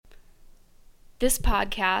This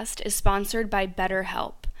podcast is sponsored by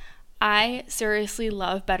BetterHelp. I seriously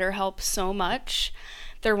love BetterHelp so much.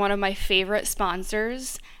 They're one of my favorite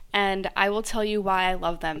sponsors, and I will tell you why I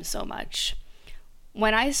love them so much.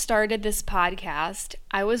 When I started this podcast,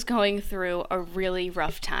 I was going through a really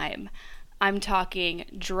rough time. I'm talking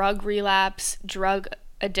drug relapse, drug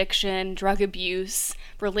addiction, drug abuse,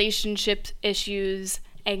 relationship issues,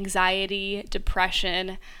 anxiety,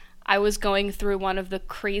 depression. I was going through one of the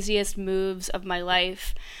craziest moves of my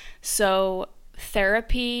life. So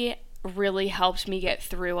therapy really helped me get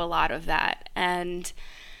through a lot of that. And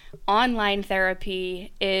online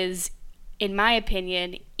therapy is, in my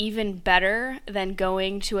opinion, even better than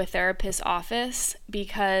going to a therapist's office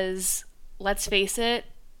because, let's face it,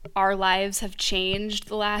 our lives have changed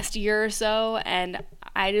the last year or so, and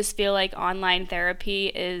I just feel like online therapy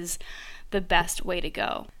is the best way to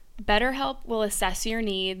go. BetterHelp will assess your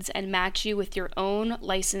needs and match you with your own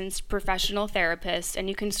licensed professional therapist, and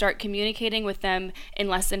you can start communicating with them in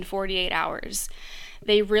less than 48 hours.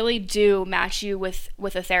 They really do match you with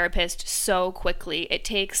a therapist so quickly. It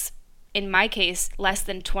takes, in my case, less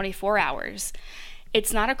than 24 hours.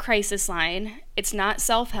 It's not a crisis line. It's not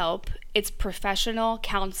self-help. It's professional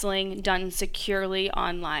counseling done securely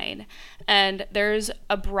online. And there's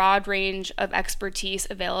a broad range of expertise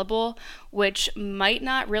available, which might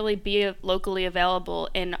not really be locally available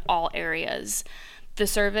in all areas. The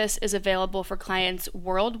service is available for clients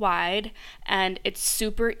worldwide, and it's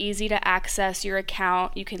super easy to access your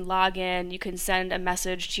account. You can log in, you can send a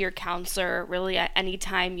message to your counselor really at any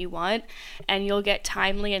time you want, and you'll get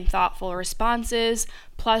timely and thoughtful responses.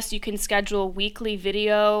 Plus, you can schedule weekly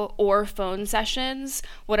video or phone sessions,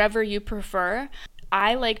 whatever you prefer.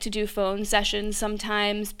 I like to do phone sessions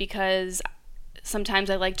sometimes because sometimes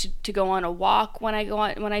I like to go on a walk when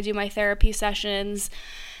I do my therapy sessions.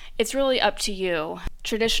 It's really up to you.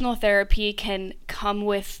 Traditional therapy can come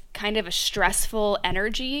with kind of a stressful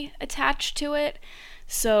energy attached to it.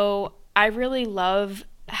 So I really love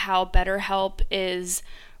how BetterHelp is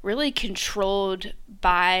really controlled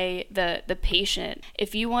by the patient.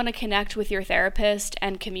 If you want to connect with your therapist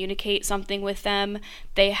and communicate something with them,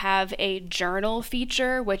 they have a journal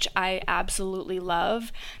feature, which I absolutely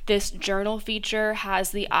love. This journal feature has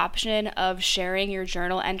the option of sharing your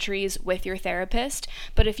journal entries with your therapist,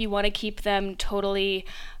 but if you want to keep them totally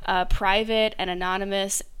private and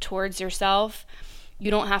anonymous towards yourself, you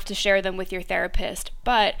don't have to share them with your therapist.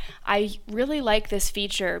 But I really like this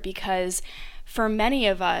feature because for many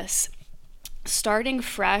of us, starting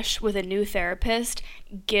fresh with a new therapist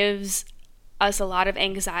gives us a lot of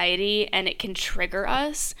anxiety and it can trigger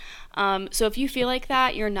us. So if you feel like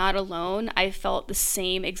that, you're not alone. I felt the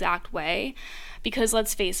same exact way. Because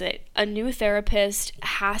let's face it, a new therapist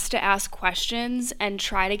has to ask questions and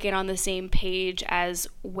try to get on the same page as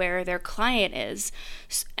where their client is.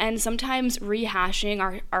 And sometimes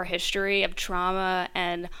rehashing our history of trauma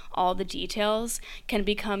and all the details can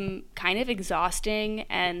become kind of exhausting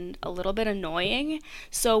and a little bit annoying.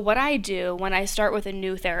 So what I do when I start with a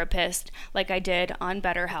new therapist, like I did on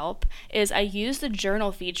BetterHelp, is I use the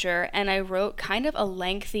journal feature and I wrote kind of a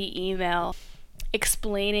lengthy email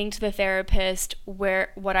explaining to the therapist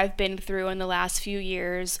what I've been through in the last few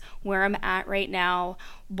years, where I'm at right now,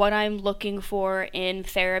 what I'm looking for in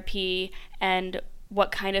therapy, and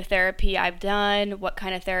what kind of therapy I've done, what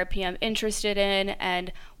kind of therapy I'm interested in,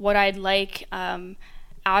 and what I'd like out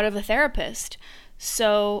of a therapist.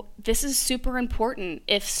 So this is super important.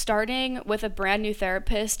 If starting with a brand new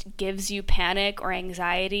therapist gives you panic or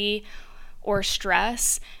anxiety or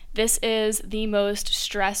stress, this is the most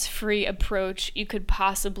stress-free approach you could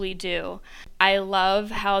possibly do. I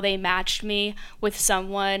love how they matched me with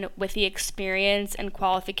someone with the experience and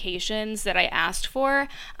qualifications that I asked for.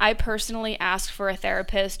 I personally asked for a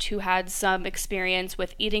therapist who had some experience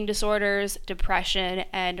with eating disorders, depression,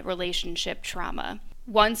 and relationship trauma.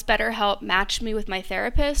 Once BetterHelp matched me with my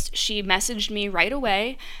therapist, she messaged me right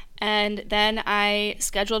away, and then I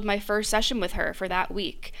scheduled my first session with her for that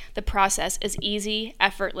week. The process is easy,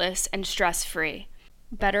 effortless, and stress-free.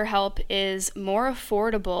 BetterHelp is more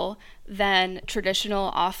affordable than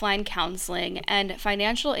traditional offline counseling, and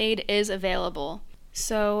financial aid is available.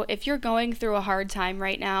 So if you're going through a hard time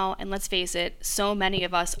right now, and let's face it, so many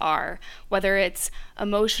of us are, whether it's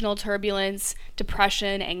emotional turbulence,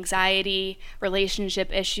 depression, anxiety, relationship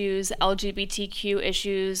issues, LGBTQ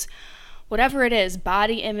issues, whatever it is,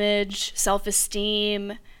 body image,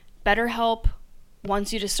 self-esteem, BetterHelp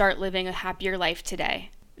wants you to start living a happier life today.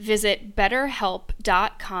 Visit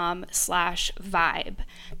betterhelp.com/vibe.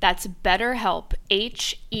 That's BetterHelp,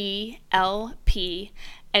 HELP,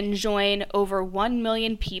 and join over 1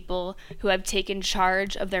 million people who have taken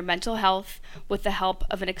charge of their mental health with the help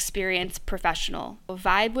of an experienced professional.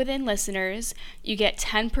 Vibe Within listeners, you get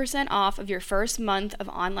 10% off of your first month of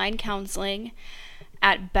online counseling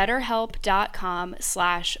at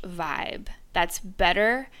betterhelp.com/vibe. That's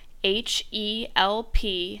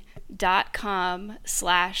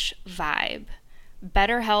betterhelp.com/vibe.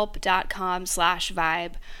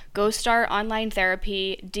 betterhelp.com/vibe. Go start online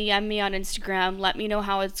therapy, DM me on Instagram, let me know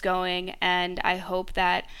how it's going, and I hope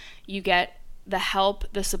that you get the help,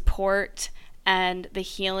 the support, and the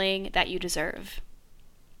healing that you deserve.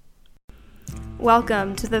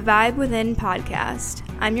 Welcome to the Vibe Within podcast.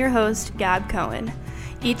 I'm your host, Gab Cohen.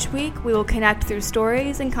 Each week, we will connect through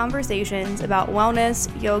stories and conversations about wellness,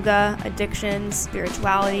 yoga, addictions,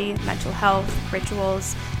 spirituality, mental health,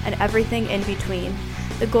 rituals, and everything in between.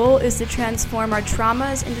 The goal is to transform our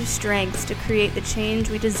traumas into strengths to create the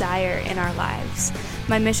change we desire in our lives.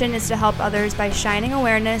 My mission is to help others by shining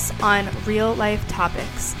awareness on real-life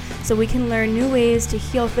topics so we can learn new ways to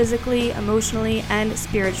heal physically, emotionally, and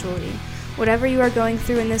spiritually. Whatever you are going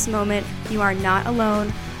through in this moment, you are not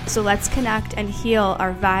alone. So let's connect and heal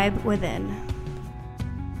our vibe within.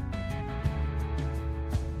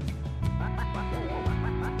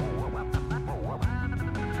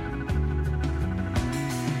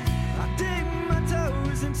 I dig my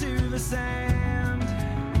toes into the sand.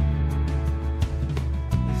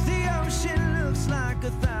 The ocean looks like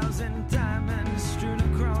 1,000 diamonds strewn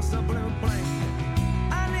across a blue blanket.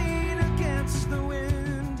 I lean against the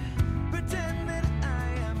wind, pretend that I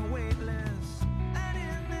am weightless. And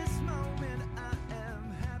in this moment I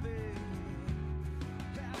am happy.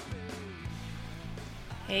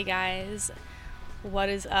 Hey guys, what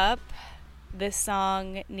is up? This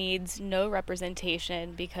song needs no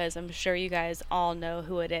representation because I'm sure you guys all know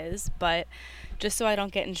who it is, but just so I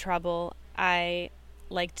don't get in trouble, I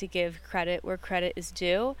like to give credit where credit is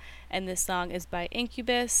due, and this song is by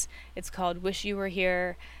Incubus. It's called Wish You Were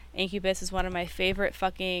Here. Incubus is one of my favorite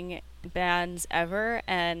fucking bands ever,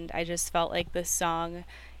 and I just felt like this song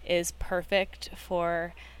is perfect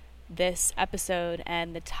for this episode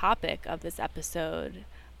and the topic of this episode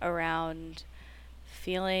around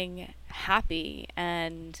feeling happy.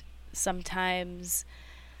 And sometimes,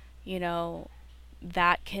 you know,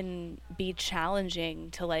 that can be challenging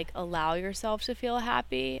to like allow yourself to feel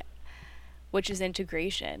happy, which is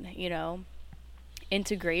integration.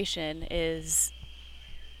 Integration is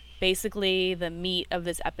basically the meat of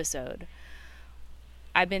this episode.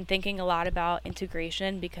 I've been thinking a lot about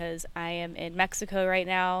integration because I am in Mexico right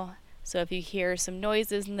now. So if you hear some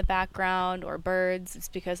noises in the background or birds, it's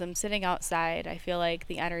because I'm sitting outside. I feel like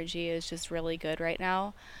the energy is just really good right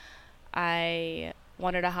now. I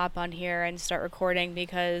wanted to hop on here and start recording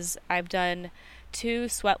because I've done 2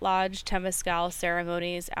 Sweat Lodge Temescal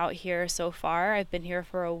ceremonies out here so far. I've been here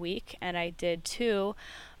for a week and I did 2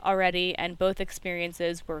 already, and both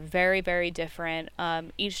experiences were very, very different.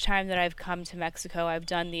 Each time that I've come to Mexico, I've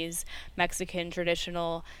done these Mexican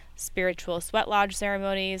traditional spiritual sweat lodge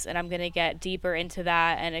ceremonies, and I'm going to get deeper into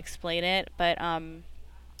that and explain it. But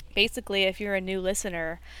basically, if you're a new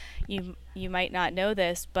listener, you might not know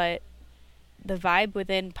this, but the Vibe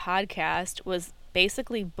Within podcast was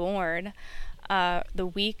basically born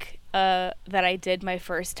the week that I did my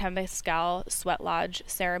first Temescal sweat lodge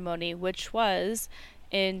ceremony, which was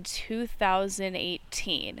in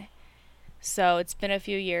 2018. So it's been a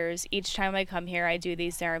few years. Each time I come here, I do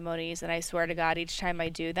these ceremonies, and I swear to God, each time I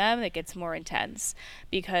do them, it gets more intense,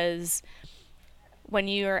 because when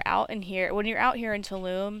you're out here in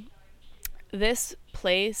Tulum, this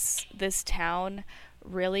place, this town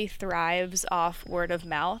really thrives off word of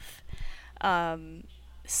mouth.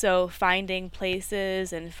 So finding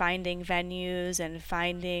places and finding venues and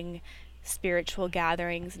finding spiritual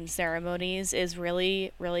gatherings and ceremonies is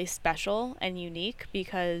really, really special and unique,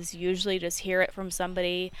 because you usually just hear it from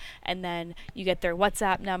somebody and then you get their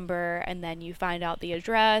WhatsApp number and then you find out the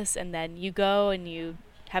address and then you go and you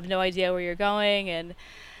have no idea where you're going. And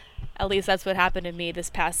at least that's what happened to me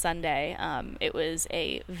this past Sunday. It was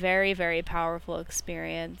a very, very powerful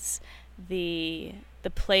experience. The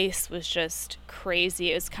place was just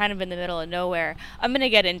crazy. It was kind of in the middle of nowhere. I'm gonna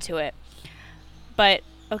get into it, but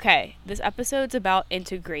okay, this episode's about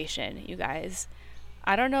integration, you guys.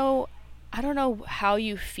 I don't know how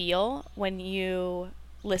you feel when you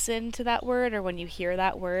listen to that word or when you hear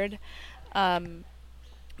that word,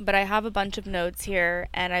 but I have a bunch of notes here,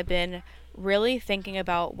 and I've been really thinking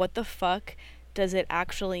about what the fuck does it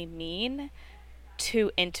actually mean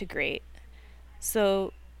to integrate.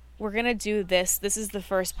 So we're gonna do this. This is the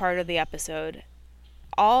first part of the episode.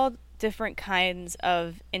 All different kinds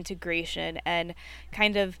of integration and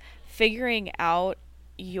kind of figuring out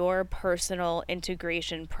your personal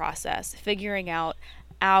integration process, figuring out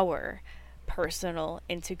our personal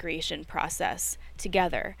integration process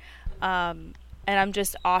together. And I'm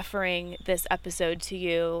just offering this episode to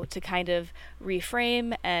you to kind of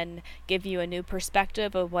reframe and give you a new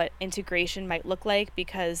perspective of what integration might look like,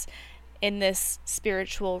 because in this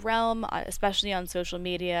spiritual realm, especially on social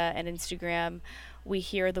media and Instagram, we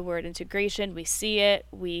hear the word integration, we see it,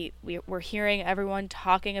 we're hearing everyone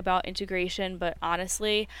talking about integration, but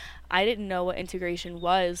honestly, I didn't know what integration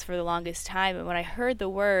was for the longest time. And when I heard the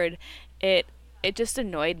word, it just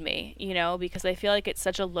annoyed me, because I feel like it's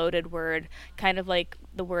such a loaded word, kind of like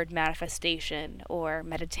the word manifestation or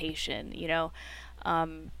meditation.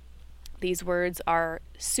 These words are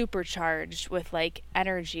supercharged with like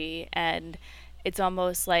energy, and it's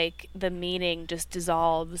almost like the meaning just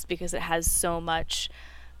dissolves because it has so much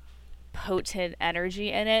potent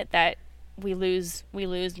energy in it that we lose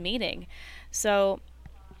meaning. So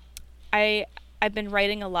I've been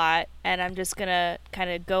writing a lot, and I'm just gonna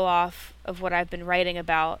kind of go off of what I've been writing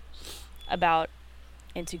about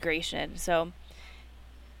integration. So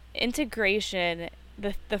integration,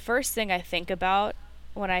 the first thing I think about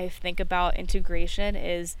when I think about integration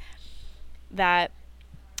is that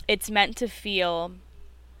it's meant to feel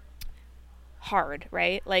hard,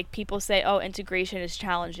 right? Like people say, oh, integration is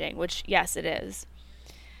challenging, which yes, it is.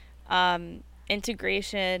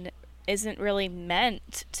 Integration isn't really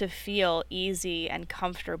meant to feel easy and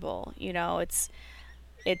comfortable. It's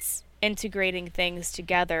integrating things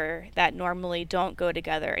together that normally don't go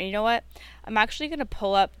together. And you know what? I'm actually going to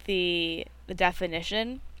pull up the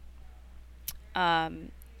definition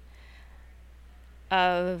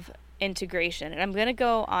of integration. And I'm going to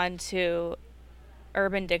go on to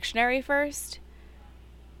Urban Dictionary first.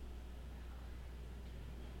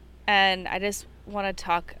 And I just want to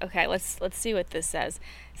talk. Okay, let's see what this says.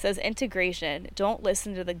 It says integration. Don't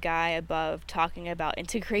listen to the guy above talking about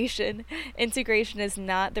integration. Integration is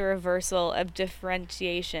not the reversal of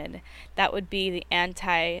differentiation. That would be the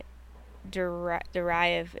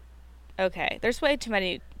derive. Okay, there's way too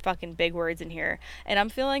many fucking big words in here, and I'm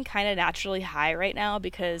feeling kind of naturally high right now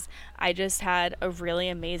because I just had a really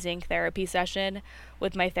amazing therapy session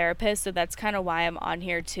with my therapist, so that's kind of why I'm on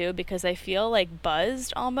here too, because I feel like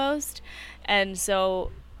buzzed almost. And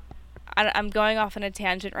so I'm going off on a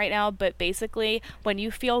tangent right now, but basically when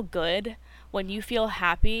you feel good, when you feel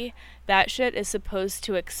happy, that shit is supposed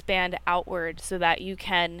to expand outward so that you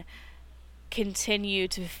can continue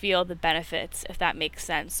to feel the benefits, if that makes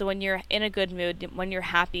sense. So when you're in a good mood, when you're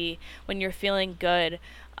happy, when you're feeling good,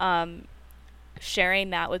 sharing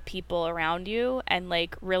that with people around you and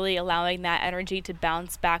like really allowing that energy to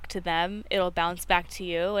bounce back to them, it'll bounce back to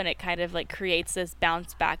you, and it kind of like creates this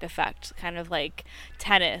bounce back effect, kind of like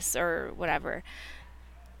tennis or whatever.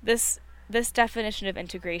 This definition of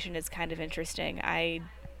integration is kind of interesting. I'm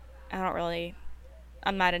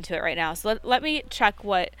not into it right now. So let me check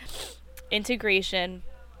what integration,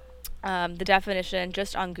 the definition,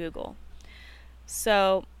 just on Google.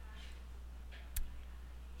 So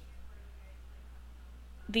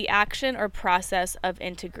the action or process of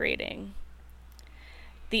integrating,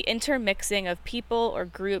 the intermixing of people or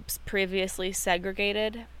groups previously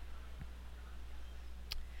segregated.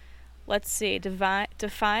 Let's see,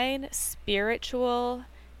 define spiritual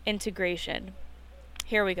integration.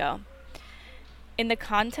 Here we go. In the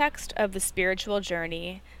context of the spiritual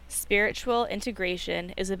journey, spiritual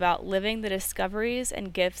integration is about living the discoveries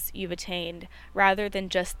and gifts you've attained rather than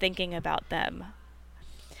just thinking about them.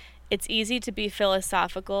 It's easy to be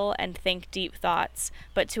philosophical and think deep thoughts,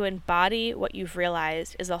 but to embody what you've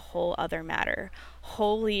realized is a whole other matter.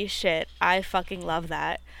 Holy shit, I fucking love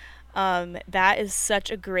that. That is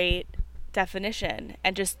such a great definition,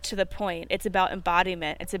 and just to the point. It's about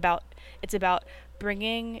embodiment. It's about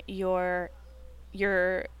bringing your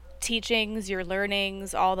teachings, your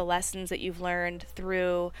learnings, all the lessons that you've learned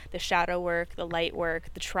through the shadow work, the light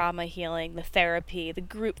work, the trauma healing, the therapy, the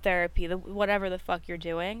group therapy, the whatever the fuck you're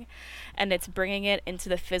doing, and it's bringing it into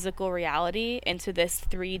the physical reality, into this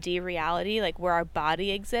 3D reality, like where our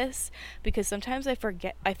body exists. Because sometimes I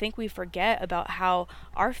think we forget about how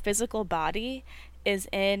our physical body is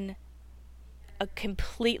in a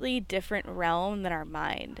completely different realm than our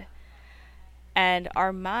mind. And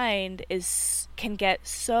our mind can get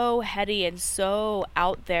so heady and so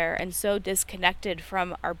out there and so disconnected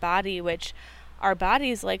from our body, which our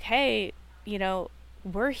body's like, hey,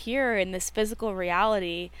 we're here in this physical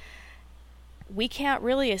reality. We can't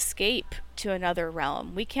really escape to another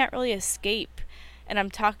realm. We can't really escape. And I'm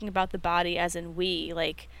talking about the body as in we,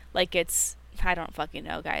 like it's I don't fucking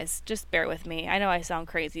know, guys. Just bear with me. I know I sound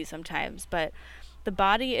crazy sometimes, but the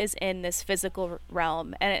body is in this physical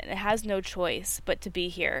realm and it has no choice but to be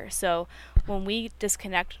here. So when we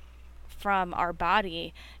disconnect from our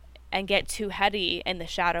body and get too heady in the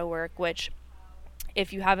shadow work, which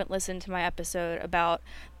if you haven't listened to my episode about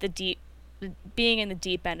being in the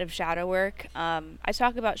deep end of shadow work, I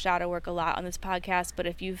talk about shadow work a lot on this podcast, but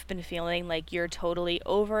if you've been feeling like you're totally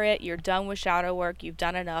over it, you're done with shadow work, you've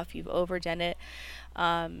done enough, you've overdone it,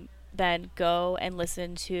 then go and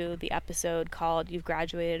listen to the episode called You've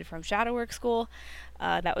Graduated from Shadow Work School.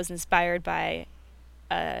 That was inspired by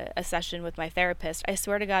a session with my therapist. I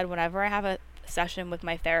swear to God, whenever I have a session with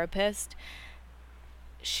my therapist,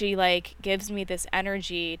 she like gives me this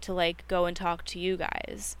energy to like go and talk to you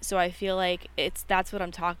guys. So I feel like that's what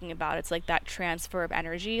I'm talking about. It's like that transfer of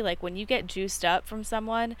energy. Like when you get juiced up from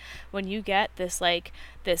someone, when you get this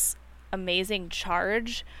amazing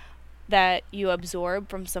charge that you absorb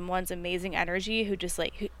from someone's amazing energy, who just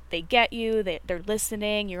like they get you, they're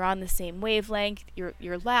listening, you're on the same wavelength,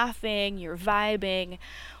 you're laughing, you're vibing.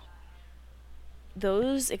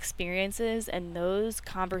 Those experiences and those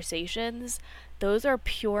conversations, those are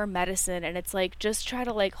pure medicine. And it's like, just try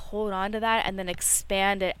to like hold on to that and then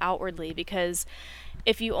expand it outwardly, because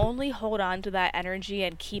if you only hold on to that energy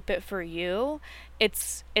and keep it for you,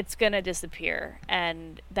 it's gonna disappear,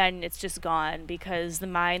 and then it's just gone, because the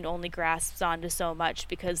mind only grasps onto so much,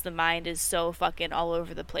 because the mind is so fucking all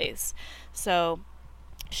over the place. So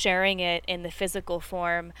sharing it in the physical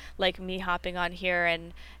form, like me hopping on here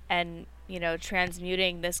and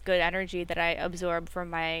transmuting this good energy that I absorb from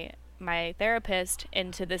my therapist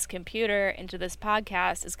into this computer, into this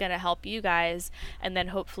podcast, is going to help you guys. And then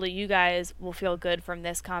hopefully you guys will feel good from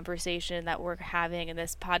this conversation that we're having in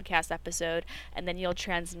this podcast episode, and then you'll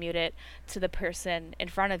transmute it to the person in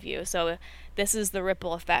front of you. So this is the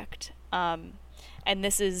ripple effect. And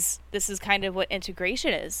this is kind of what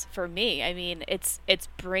integration is for me. I mean, it's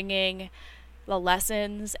bringing the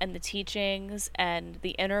lessons and the teachings and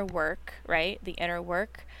the inner work, right? The inner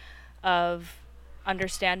work of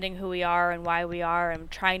understanding who we are and why we are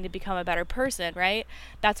and trying to become a better person, right?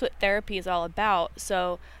 That's what therapy is all about.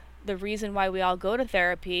 So the reason why we all go to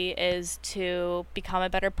therapy is to become a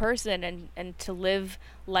better person and to live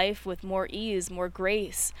life with more ease, more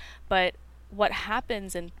grace. But what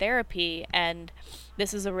happens in therapy, and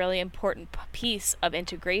this is a really important piece of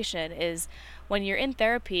integration, is when you're in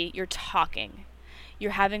therapy, you're talking,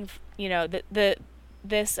 you're having,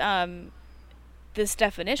 this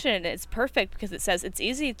definition is perfect, because it says it's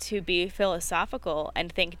easy to be philosophical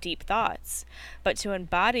and think deep thoughts, but to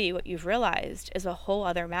embody what you've realized is a whole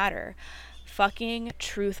other matter. Fucking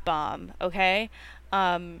truth bomb, okay?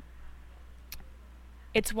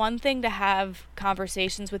 It's one thing to have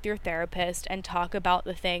conversations with your therapist and talk about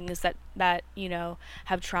the things that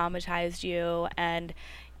have traumatized you and,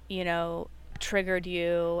 triggered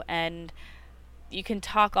you, and you can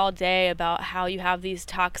talk all day about how you have these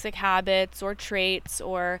toxic habits or traits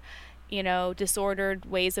or, disordered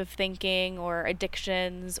ways of thinking or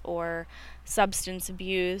addictions or substance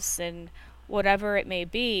abuse and whatever it may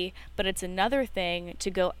be. But it's another thing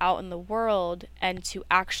to go out in the world and to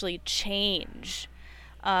actually change.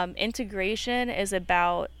 Integration is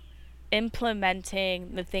about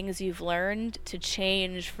implementing the things you've learned to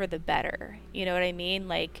change for the better. You know what I mean?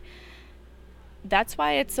 Like, that's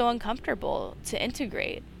why it's so uncomfortable to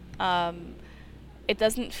integrate. It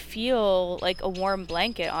doesn't feel like a warm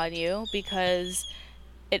blanket on you, because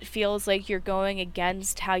it feels like you're going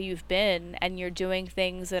against how you've been and you're doing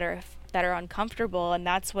things that are uncomfortable, and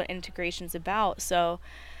that's what integration's about. So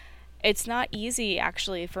it's not easy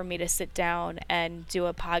actually for me to sit down and do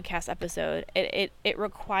a podcast episode. It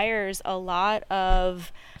requires a lot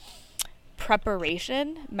of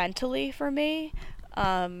preparation mentally for me.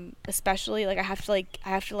 Especially like I have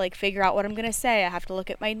to figure out what I'm gonna say. I have to look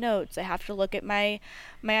at my notes. I have to look at my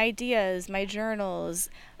ideas, my journals.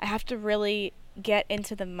 I have to really get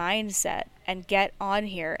into the mindset and get on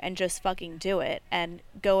here and just fucking do it and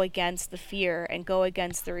go against the fear and go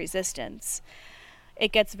against the resistance.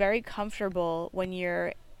 It gets very comfortable when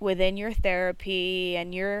you're within your therapy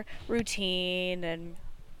and your routine, and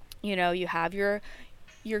you have your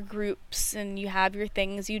groups and you have your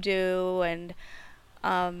things you do, and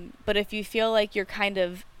but if you feel like you're kind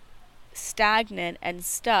of stagnant and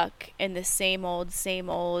stuck in the same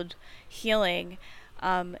old healing,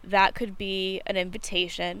 that could be an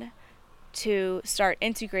invitation to start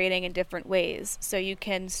integrating in different ways, so you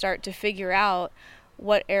can start to figure out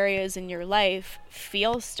what areas in your life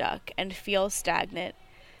feel stuck and feel stagnant.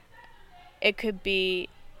 It could be,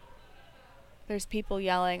 there's people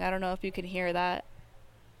yelling, I don't know if you can hear that.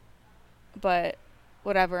 but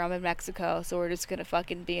whatever, I'm in Mexico, so we're just gonna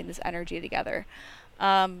fucking be in this energy together.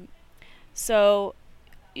 So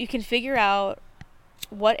you can figure out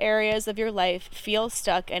what areas of your life feel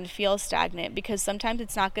stuck and feel stagnant, because sometimes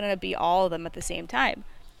it's not gonna be all of them at the same time.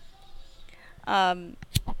 I'm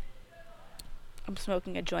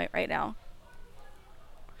smoking a joint right now.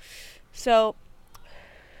 So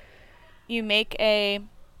you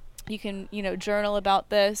can, journal about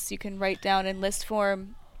this. You can write down in list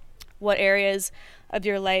form what areas of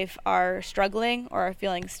your life are struggling or are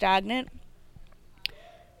feeling stagnant.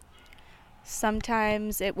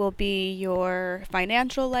 Sometimes it will be your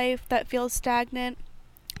financial life that feels stagnant.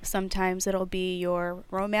 Sometimes it'll be your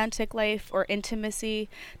romantic life or intimacy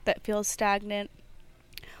that feels stagnant.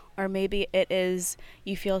 Or maybe it is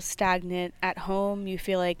you feel stagnant at home, you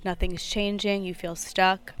feel like nothing's changing, you feel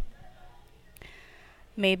stuck.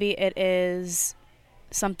 Maybe it is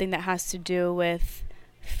something that has to do with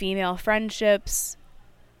female friendships.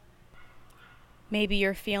 Maybe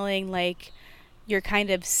you're feeling like you're kind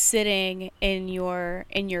of sitting in your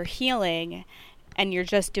healing, and you're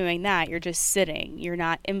just doing that. You're just sitting. You're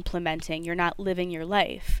not implementing. You're not living your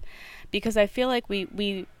life. Because I feel like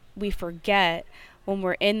we forget when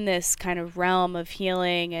we're in this kind of realm of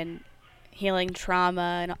healing and healing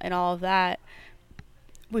trauma and all of that,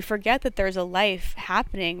 we forget that there's a life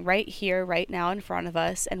happening right here, right now in front of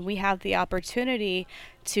us, and we have the opportunity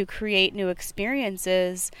to create new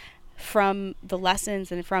experiences from the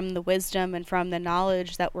lessons and from the wisdom and from the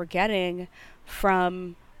knowledge that we're getting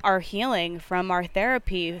from our healing, from our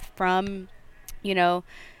therapy, from,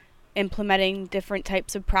 implementing different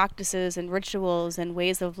types of practices and rituals and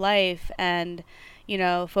ways of life, and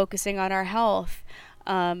focusing on our health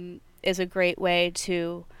is a great way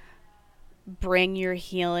to bring your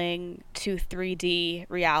healing to 3D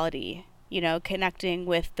reality, connecting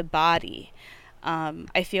with the body.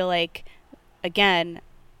 I feel like, again,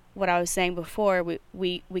 what I was saying before,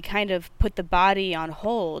 we kind of put the body on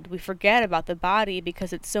hold. We forget about the body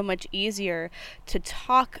because it's so much easier to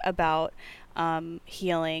talk about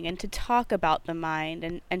healing and to talk about the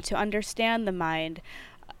mind and to understand the mind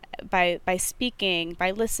by speaking,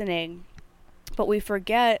 by listening. But we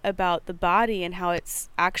forget about the body and how it's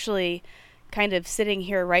actually kind of sitting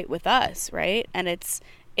here right with us, right? And it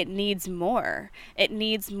needs more. It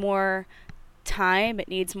needs more time. It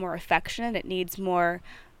needs more affection. It needs more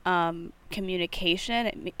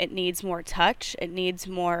communication. It needs more touch. It needs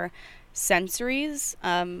more sensories.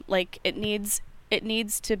 It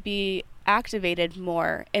needs to be activated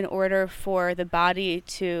more in order for the body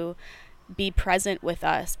to be present with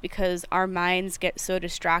us, because our minds get so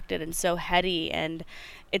distracted and so heady, and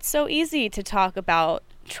it's so easy to talk about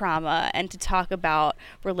trauma and to talk about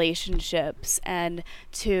relationships and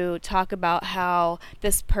to talk about how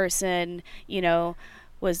this person,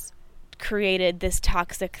 was created this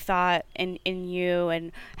toxic thought in you,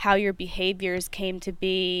 and how your behaviors came to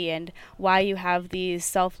be, and why you have these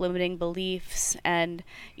self-limiting beliefs, and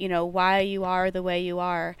why you are the way you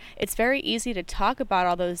are. It's very easy to talk about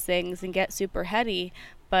all those things and get super heady,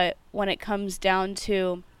 but when it comes down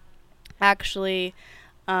to actually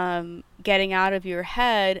getting out of your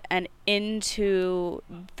head and into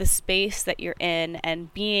the space that you're in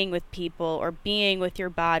and being with people or being with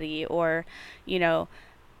your body, or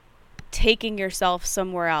taking yourself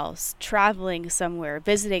somewhere else, traveling somewhere,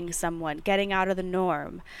 visiting someone, getting out of the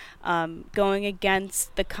norm, going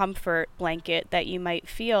against the comfort blanket that you might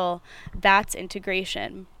feel, that's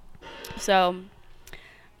integration. So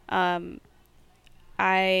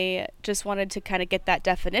I just wanted to kind of get that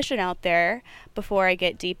definition out there before I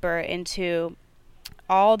get deeper into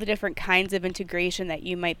all the different kinds of integration that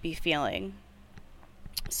you might be feeling.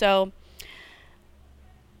 So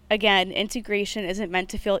again, integration isn't meant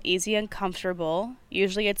to feel easy and comfortable.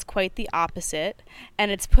 Usually it's quite the opposite.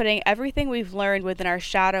 And it's putting everything we've learned within our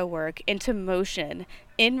shadow work into motion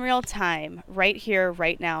in real time, right here,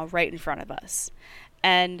 right now, right in front of us.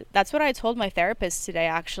 And that's what I told my therapist today,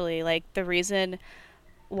 actually. Like, the reason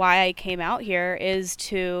why I came out here is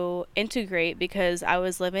to integrate, because I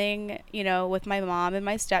was living, with my mom and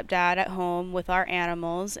my stepdad at home with our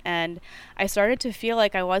animals, and I started to feel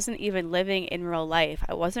like I wasn't even living in real life.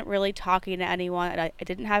 I wasn't really talking to anyone. I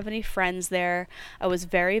didn't have any friends there. I was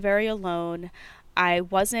very, very alone. I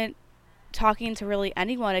wasn't talking to really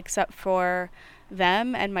anyone except for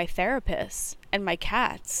them and my therapist and my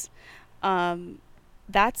cats.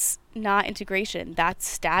 That's not integration.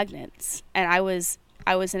 That's stagnance. And I was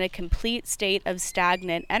in a complete state of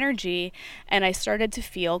stagnant energy, and I started to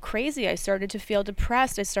feel crazy. I started to feel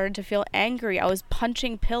depressed. I started to feel angry. I was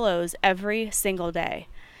punching pillows every single day.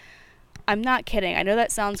 I'm not kidding. I know that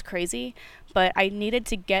sounds crazy, but I needed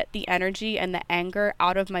to get the energy and the anger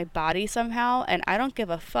out of my body somehow, and I don't give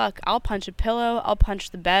a fuck. I'll punch a pillow, I'll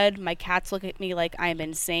punch the bed. My cats look at me like I'm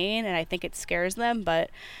insane, and I think it scares them, but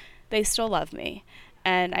they still love me.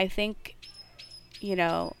 And I think, you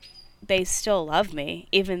know, they still love me,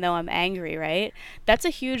 even though I'm angry, right? That's a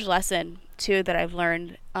huge lesson, too, that I've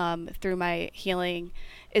learned through my healing,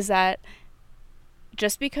 is that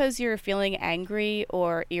just because you're feeling angry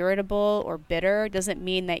or irritable or bitter doesn't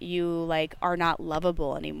mean that you like are not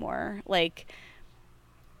lovable anymore. Like,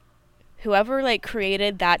 whoever like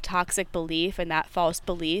created that toxic belief and that false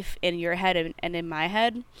belief in your head and in my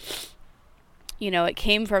head, it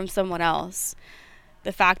came from someone else.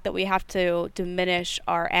 The fact that we have to diminish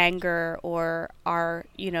our anger or our,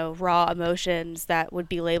 raw emotions that would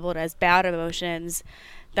be labeled as bad emotions,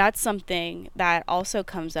 that's something that also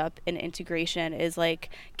comes up in integration, is like,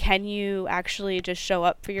 can you actually just show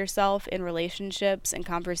up for yourself in relationships and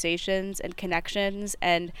conversations and connections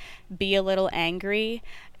and be a little angry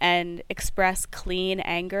and express clean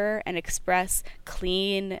anger and express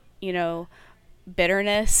clean,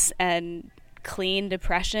 bitterness and clean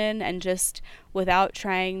depression, and just without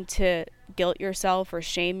trying to guilt yourself or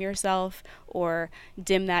shame yourself or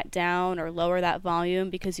dim that down or lower that volume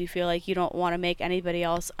because you feel like you don't want to make anybody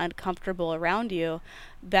else uncomfortable around you.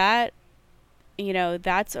 That,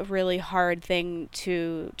 that's a really hard thing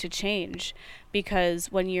to change,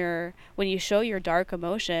 because when you show your dark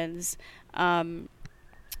emotions, the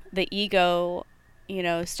ego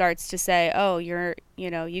starts to say, oh,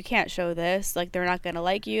 you can't show this. Like, they're not going to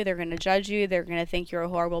like you. They're going to judge you. They're going to think you're a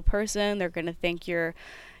horrible person. They're going to think you're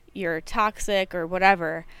toxic or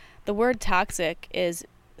whatever. The word toxic is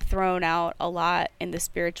thrown out a lot in the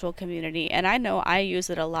spiritual community. And I know I use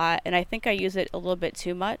it a lot. And I think I use it a little bit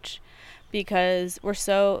too much, because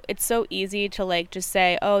it's so easy to like just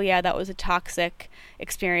say, oh yeah, that was a toxic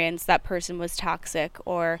experience. That person was toxic.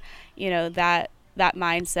 Or, that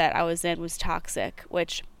mindset I was in was toxic,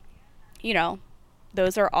 which,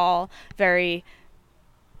 those are all very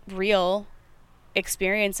real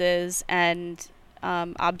experiences and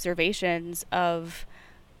observations of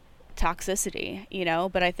toxicity,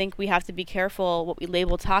 but I think we have to be careful what we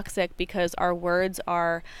label toxic, because our words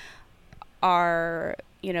are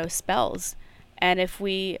spells. And if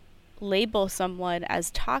we label someone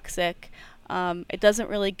as toxic, it doesn't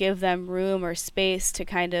really give them room or space to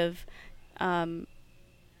kind of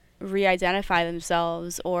re-identify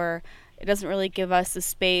themselves, or it doesn't really give us the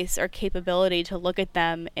space or capability to look at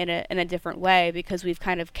them in a different way, because we've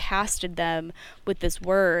kind of casted them with this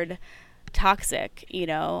word toxic.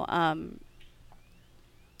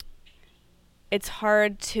 It's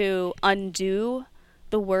hard to undo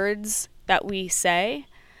the words that we say.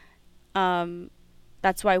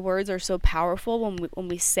 That's why words are so powerful. When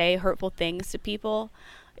we say hurtful things to people,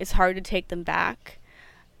 it's hard to take them back.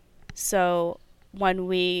 So when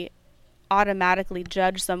we automatically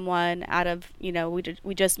judge someone out of,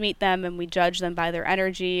 we just meet them and we judge them by their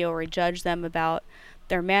energy, or we judge them about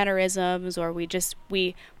their mannerisms, or we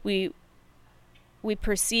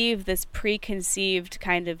perceive this preconceived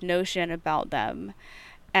kind of notion about them.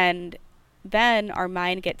 And then our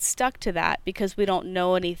mind gets stuck to that because we don't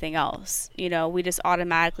know anything else. We just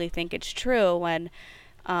automatically think it's true, when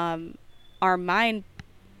our mind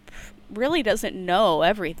really doesn't know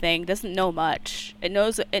everything, doesn't know much. It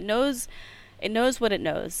knows what it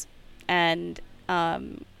knows. And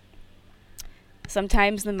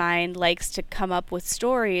sometimes the mind likes to come up with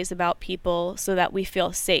stories about people so that we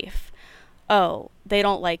feel safe. Oh, they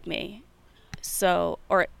don't like me. So,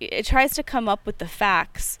 or it tries to come up with the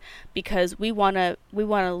facts because we want to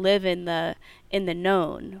live in the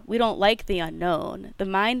known. We don't like the unknown. The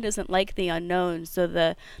mind doesn't like the unknown, so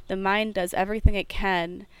the mind does everything it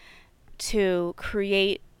can to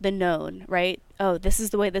create the known, right? Oh, this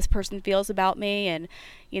is the way this person feels about me, and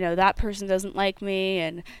that person doesn't like me,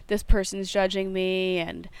 and this person's judging me,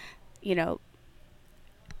 and the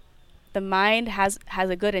mind has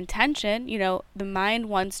a good intention. The mind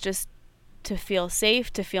wants just to feel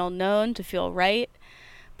safe, to feel known, to feel right,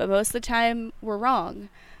 but most of the time we're wrong.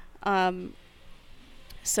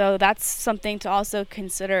 So that's something to also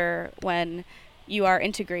consider when you are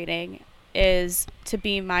integrating, is to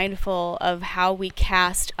be mindful of how we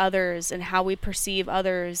cast others and how we perceive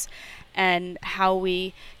others, and how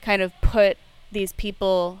we kind of put these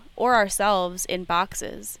people or ourselves in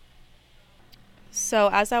boxes. So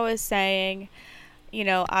as I was saying,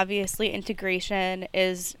 obviously integration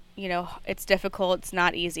is, it's difficult, it's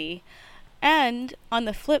not easy. And on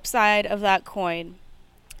the flip side of that coin,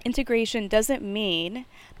 integration doesn't mean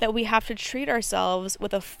that we have to treat ourselves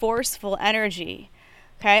with a forceful energy.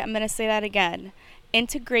 Okay, I'm going to say that again.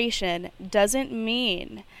 Integration doesn't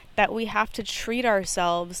mean that we have to treat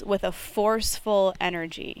ourselves with a forceful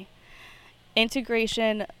energy.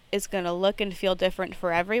 Integration is going to look and feel different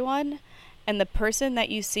for everyone. And the person that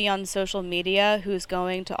you see on social media who's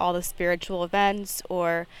going to all the spiritual events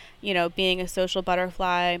or, being a social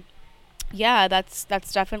butterfly, yeah, that's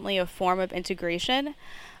definitely a form of integration.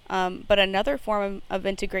 But another form of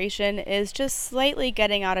integration is just slightly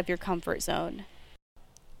getting out of your comfort zone.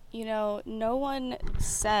 No one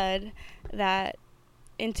said that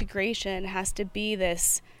integration has to be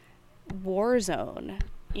this war zone.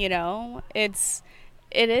 It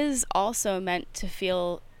is also meant to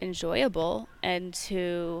feel enjoyable and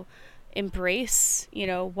to embrace,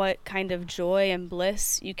 what kind of joy and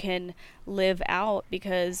bliss you can live out,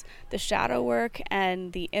 because the shadow work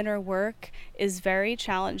and the inner work is very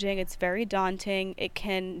challenging. It's very daunting. It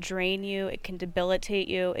can drain you, it can debilitate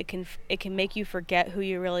you, it can make you forget who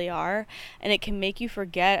you really are, and it can make you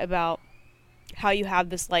forget about how you have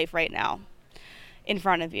this life right now in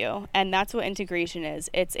front of you. And that's what integration is.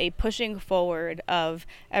 It's a pushing forward of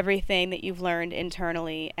everything that you've learned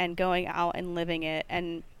internally and going out and living it.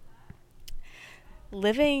 And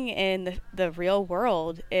living in the real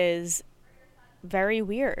world is very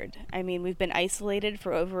weird. I mean, we've been isolated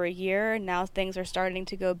for over a year. Now things are starting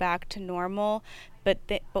to go back to normal, but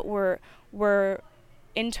we're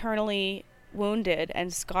internally wounded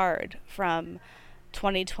and scarred from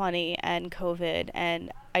 2020 and COVID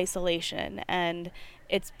and isolation. And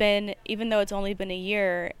it's been, even though it's only been a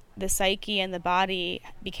year, the psyche and the body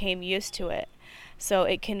became used to it. So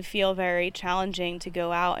it can feel very challenging to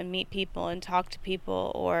go out and meet people and talk to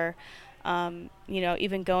people, or,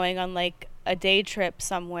 even going on like a day trip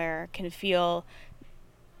somewhere can feel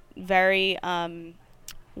very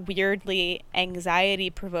weirdly anxiety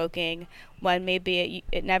provoking, when maybe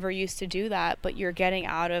it never used to do that, but you're getting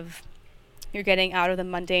out of the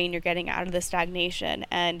mundane, you're getting out of the stagnation.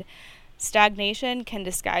 And stagnation can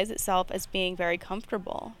disguise itself as being very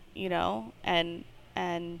comfortable, and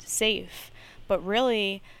safe. But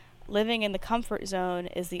really, living in the comfort zone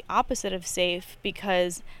is the opposite of safe,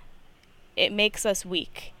 because it makes us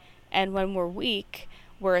weak. And when we're weak,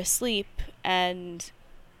 we're asleep, and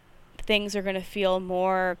things are going to feel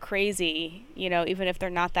more crazy, even if they're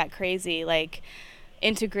not that crazy. Like,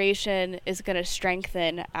 integration is going to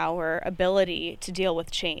strengthen our ability to deal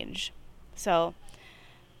with change. So,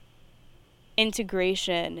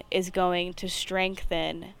 integration is going to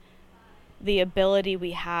strengthen the ability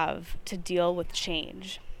we have to deal with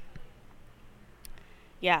change.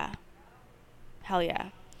 Yeah. Hell yeah.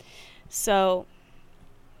 So,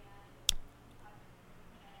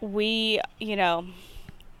 we,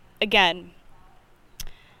 again,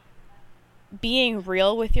 being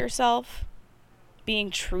real with yourself, being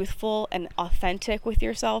truthful and authentic with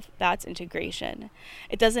yourself, that's integration.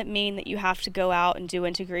 It doesn't mean that you have to go out and do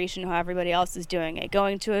integration how everybody else is doing it,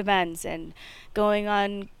 going to events and going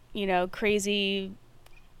on, crazy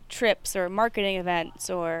trips or marketing events,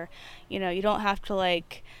 or, you don't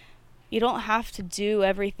have to do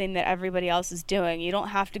everything that everybody else is doing. You don't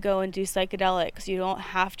have to go and do psychedelics. You don't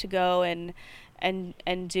have to go and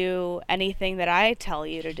do anything that I tell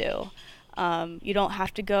you to do. You don't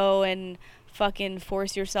have to go and fucking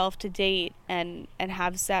force yourself to date and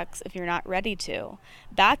have sex if you're not ready to.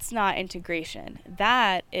 That's not integration.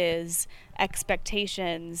 That is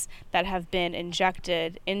expectations that have been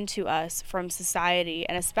injected into us from society,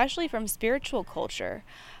 and especially from spiritual culture.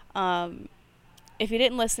 If you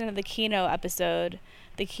didn't listen to the Keno episode,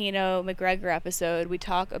 the Keno McGregor episode, we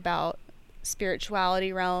talk about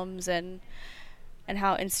spirituality realms and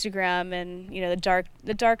how Instagram and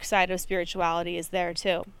the dark side of spirituality is there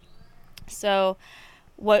too. So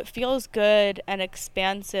what feels good and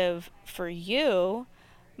expansive for you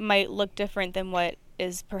might look different than what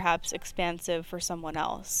is perhaps expansive for someone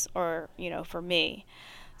else, or for me.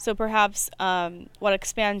 So perhaps what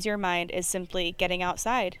expands your mind is simply getting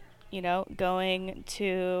outside, going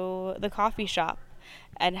to the coffee shop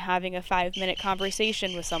and having a 5-minute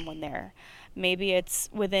conversation with someone there. Maybe it's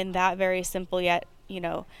within that very simple yet,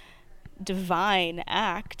 divine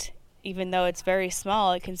act. Even though it's very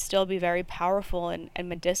small, it can still be very powerful and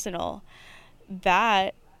medicinal.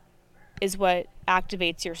 That is what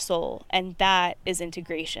activates your soul, and that is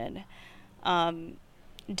integration.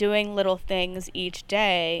 Doing little things each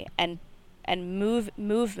day and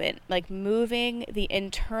movement, like moving the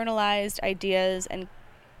internalized ideas and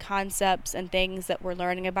concepts and things that we're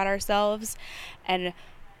learning about ourselves and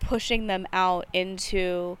pushing them out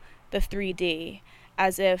into the 3D,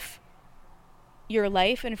 as if your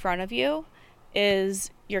life in front of you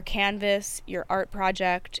is your canvas, your art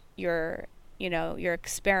project, your your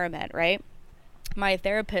experiment, right? My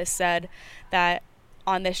therapist said that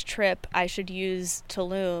on this trip I should use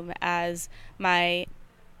Tulum as my,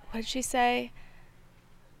 what did she say?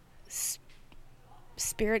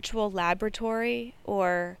 Spiritual laboratory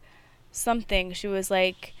or something. She was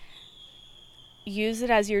like, use it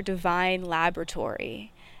as your divine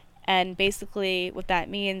laboratory. And basically what that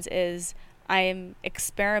means is I'm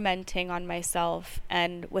experimenting on myself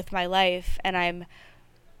and with my life, and I'm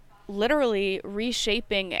literally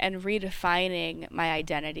reshaping and redefining my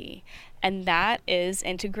identity. And that is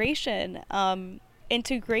integration.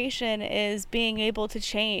 Integration is being able to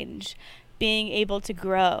change, being able to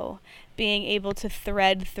grow, being able to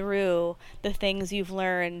thread through the things you've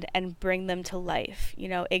learned and bring them to life,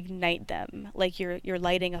 ignite them like you're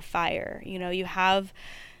lighting a fire. You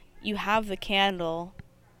have the candle,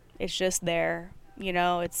 it's just there,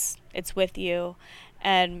 it's with you,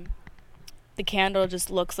 and the candle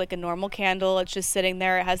just looks like a normal candle. It's just sitting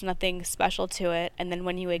there. It has nothing special to it. And then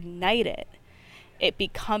when you ignite it, it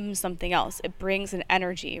becomes something else. It brings an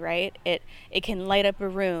energy, right? It can light up a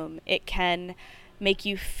room. It can make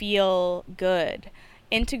you feel good.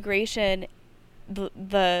 Integration,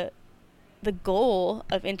 the goal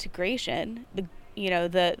of integration,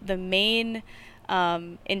 the main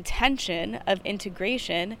intention of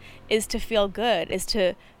integration is to feel good, is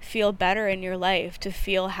to feel better in your life, to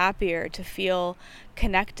feel happier, to feel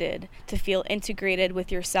connected, to feel integrated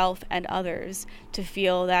with yourself and others, to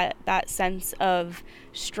feel that sense of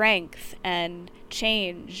strength and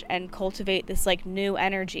change and cultivate this like new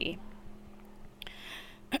energy.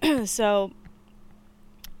 So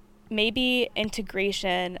maybe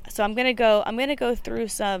integration. So I'm going to go through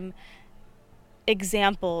some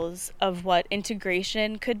examples of what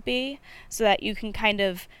integration could be so that you can kind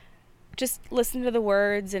of just listen to the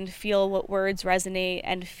words and feel what words resonate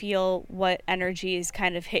and feel what energies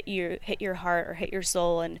kind of hit your heart or hit your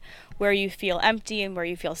soul, and where you feel empty and where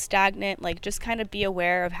you feel stagnant. Like, just kind of be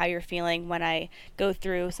aware of how you're feeling when I go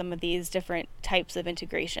through some of these different types of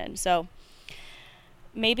integration. So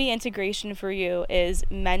maybe integration for you is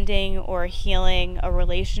mending or healing a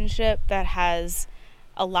relationship that has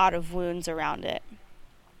a lot of wounds around it.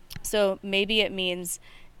 So maybe it means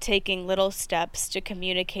taking little steps to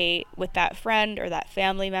communicate with that friend or that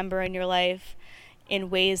family member in your life in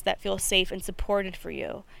ways that feel safe and supported for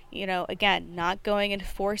you. Again, not going and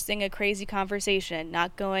forcing a crazy conversation,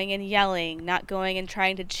 not going and yelling, not going and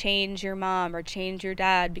trying to change your mom or change your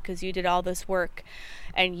dad because you did all this work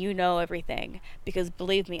and you know everything. Because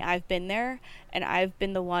believe me, I've been there, and I've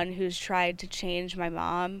been the one who's tried to change my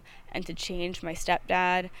mom and to change my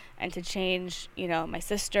stepdad and to change, my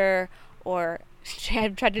sister, or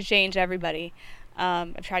I've tried to change everybody.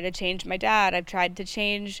 I've tried to change my dad. I've tried to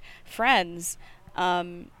change friends.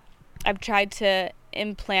 I've tried to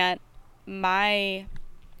implant my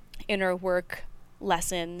inner work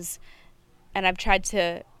lessons, and I've tried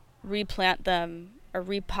to replant them or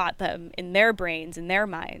repot them in their brains, in their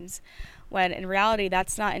minds, when in reality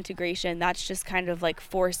that's not integration. That's just kind of like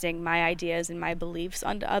forcing my ideas and my beliefs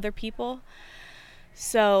onto other people.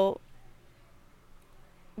 So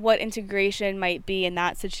what integration might be in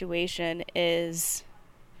that situation is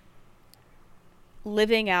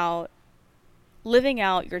living out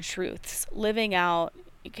your truths, living out.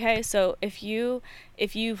 Okay, so if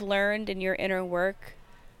you've learned in your inner work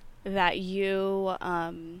that you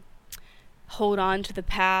hold on to the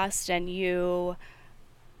past, and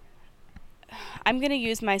I'm going to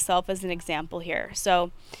use myself as an example here.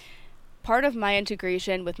 So part of my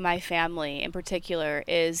integration with my family in particular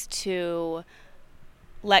is to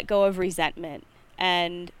let go of resentment.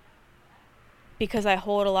 And because I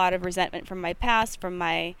hold a lot of resentment from my past, from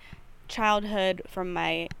my childhood, from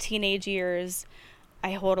my teenage years,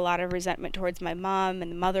 I hold a lot of resentment towards my mom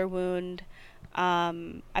and the mother wound.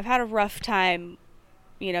 I've had a rough time,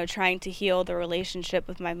 trying to heal the relationship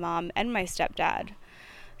with my mom and my stepdad.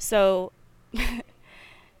 So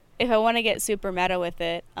if I want to get super meta with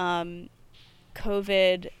it,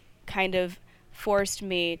 COVID kind of forced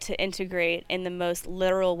me to integrate in the most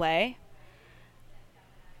literal way.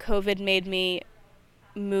 COVID made me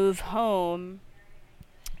move home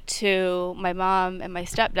to my mom and my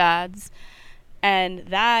stepdad's, and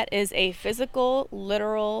that is a physical,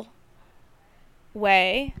 literal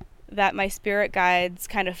way that my spirit guides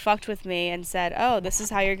kind of fucked with me and said, oh, this is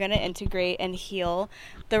how you're going to integrate and heal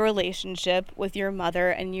the relationship with your mother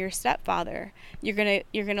and your stepfather. You're going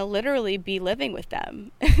to literally be living with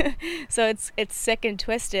them. So it's sick and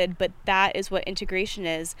twisted, but that is what integration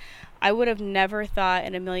is. I would have never thought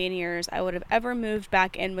in a million years I would have ever moved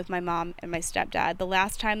back in with my mom and my stepdad. The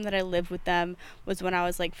last time that I lived with them was when I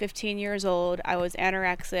was like 15 years old. I was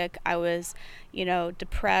anorexic. I was,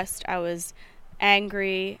 depressed. I was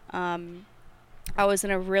angry. I was in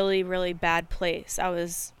a really, really bad place. I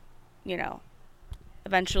was,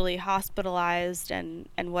 eventually hospitalized and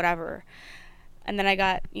whatever. And then I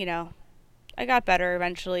got better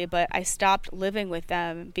eventually, but I stopped living with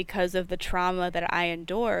them because of the trauma that I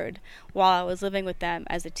endured while I was living with them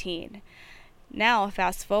as a teen. Now,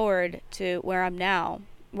 fast forward to where I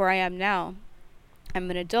am now, I'm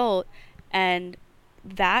an adult, and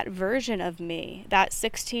that version of me, that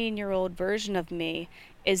 16-year-old version of me,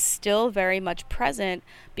 is still very much present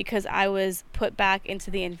because I was put back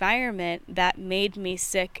into the environment that made me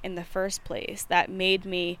sick in the first place, that made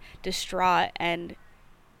me distraught and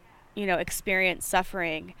experience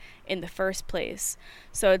suffering in the first place.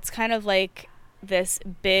 So it's kind of like this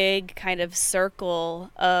big kind of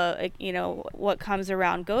circle, what comes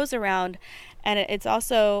around goes around. And it's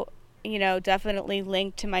also, definitely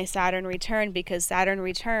linked to my Saturn return, because Saturn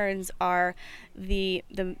returns are the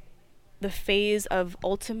phase of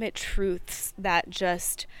ultimate truths that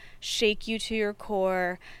just shake you to your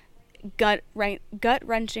core,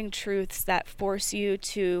 gut-wrenching truths that force you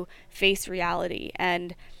to face reality.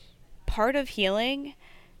 And part of healing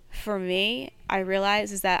for me, I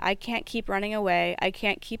realize, is that I can't keep running away. I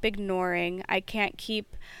can't keep ignoring. I can't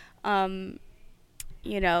keep, hoping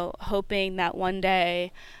that one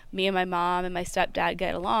day me and my mom and my stepdad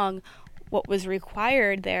get along. What was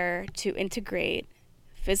required there to integrate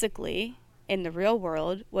physically in the real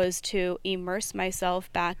world was to immerse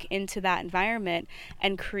myself back into that environment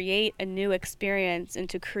and create a new experience and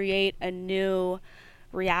to create a new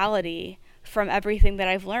reality from everything that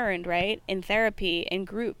I've learned, right? In therapy, in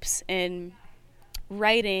groups, in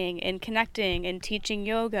writing, in connecting, in teaching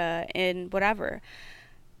yoga, in whatever.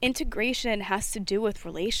 Integration has to do with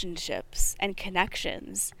relationships and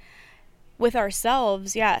connections. With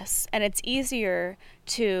ourselves, yes, and it's easier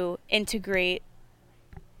to integrate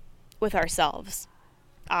with ourselves,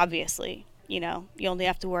 obviously. You only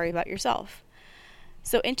have to worry about yourself.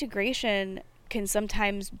 So integration can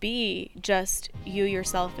sometimes be just you,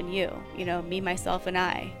 yourself, and you. Me, myself, and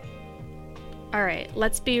I. All right,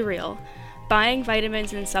 let's be real. Buying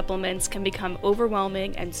vitamins and supplements can become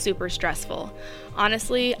overwhelming and super stressful.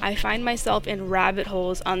 Honestly, I find myself in rabbit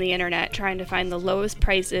holes on the internet trying to find the lowest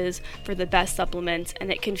prices for the best supplements,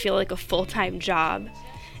 and it can feel like a full-time job.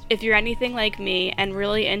 If you're anything like me and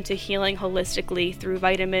really into healing holistically through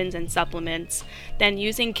vitamins and supplements, then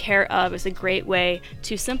using Care Of is a great way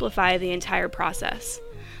to simplify the entire process.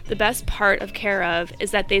 The best part of Care Of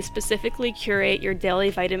is that they specifically curate your daily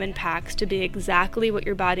vitamin packs to be exactly what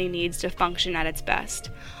your body needs to function at its best.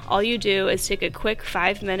 All you do is take a quick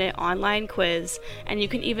 5-minute online quiz, and you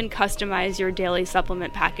can even customize your daily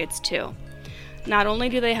supplement packets too. Not only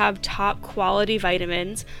do they have top quality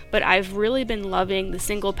vitamins, but I've really been loving the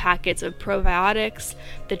single packets of probiotics,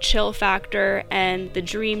 the Chill Factor, and the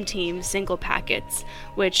Dream Team single packets,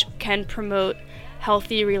 which can promote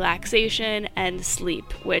healthy relaxation and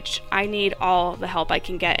sleep, which I need all the help I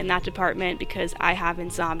can get in that department because I have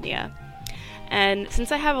insomnia. And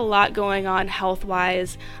since I have a lot going on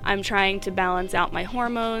health-wise, I'm trying to balance out my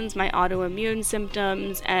hormones, my autoimmune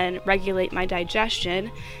symptoms, and regulate my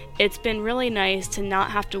digestion. It's been really nice to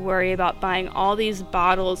not have to worry about buying all these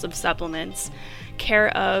bottles of supplements.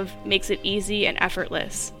 Care Of makes it easy and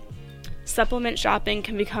effortless. Supplement shopping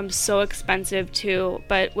can become so expensive too,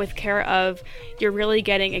 but with Care Of, you're really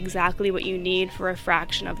getting exactly what you need for a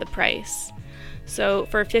fraction of the price. So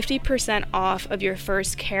for 50% off of your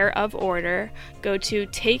first Care Of order, go to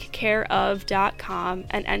takecareof.com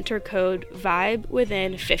and enter code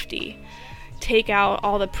VIBEWITHIN50. Take out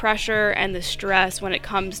all the pressure and the stress when it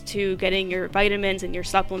comes to getting your vitamins and your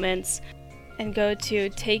supplements, and go to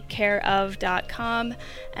takecareof.com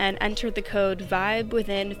and enter the code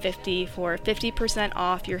VIBEWITHIN50 for 50%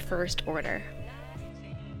 off your first order.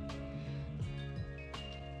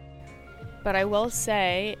 But I will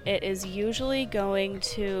say it is usually going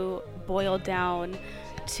to boil down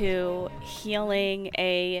to healing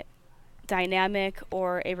a dynamic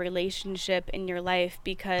or a relationship in your life,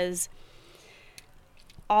 because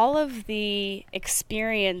all of the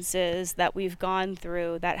experiences that we've gone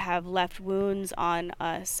through that have left wounds on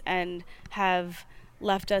us and have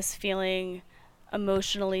left us feeling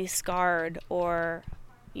emotionally scarred, or,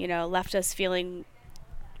 left us feeling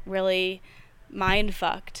really mind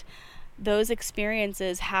fucked. Those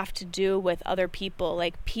experiences have to do with other people.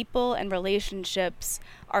 Like, people and relationships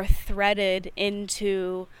are threaded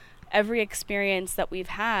into every experience that we've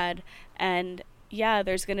had, and yeah,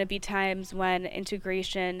 there's going to be times when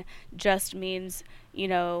integration just means,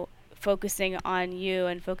 focusing on you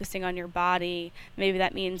and focusing on your body. Maybe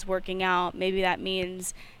that means working out. Maybe that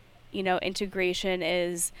means, integration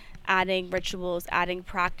is adding rituals, adding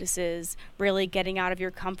practices, really getting out of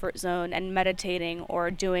your comfort zone and meditating or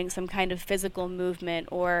doing some kind of physical movement,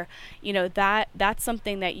 or, that's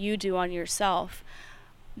something that you do on yourself,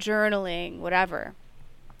 journaling, whatever.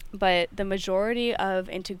 But the majority of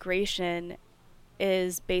integration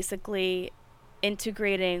is basically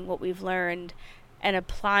integrating what we've learned and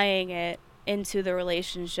applying it into the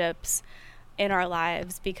relationships in our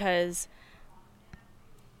lives, because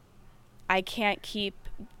I can't keep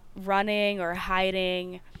running or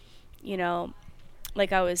hiding, you know,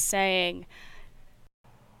 like I was saying,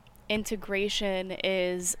 integration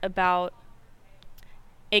is about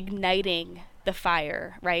igniting the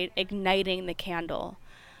fire, right? Igniting the candle.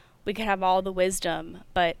 We could have all the wisdom,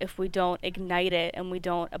 but if we don't ignite it and we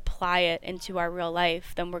don't apply it into our real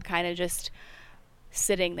life, then we're kind of just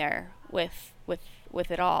sitting there with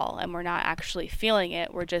it all, and we're not actually feeling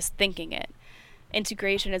it, we're just thinking it.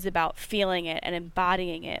 Integration is about feeling it and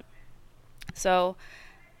embodying it. So,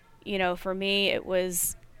 for me it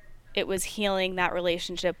was healing that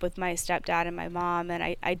relationship with my stepdad and my mom,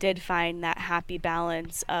 and I did find that happy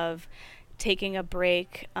balance of taking a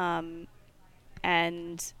break, and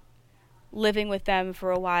living with them for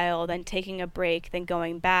a while, then taking a break, then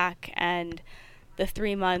going back. And the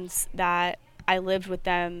 3 months that I lived with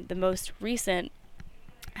them, the most recent,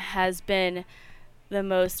 has been the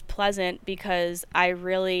most pleasant, because I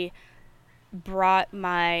really brought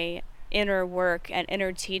my inner work and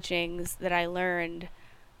inner teachings that I learned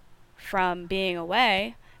from being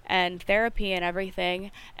away and therapy and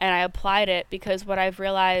everything, and I applied it. Because what I've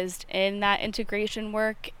realized in that integration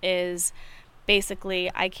work is basically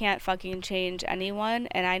I can't fucking change anyone,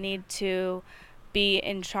 and I need to be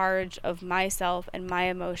in charge of myself and my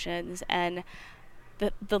emotions, and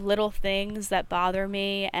the little things that bother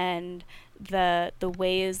me, and the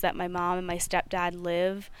ways that my mom and my stepdad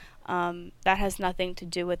live, that has nothing to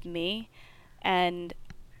do with me. And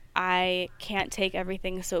I can't take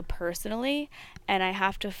everything so personally, and I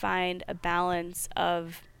have to find a balance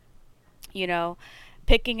of,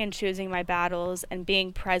 picking and choosing my battles and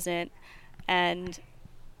being present, and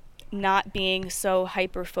not being so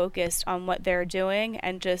hyper focused on what they're doing,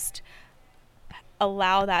 and just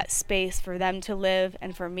allow that space for them to live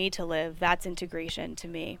and for me to live. That's integration to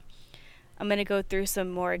me. I'm going to go through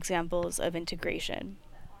some more examples of integration.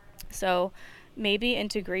 So maybe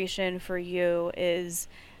integration for you is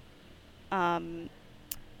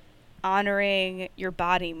honoring your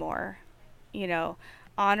body more,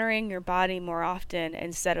 honoring your body more often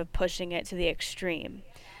instead of pushing it to the extreme.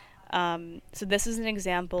 So this is an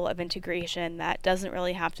example of integration that doesn't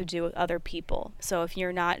really have to do with other people. So if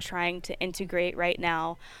you're not trying to integrate right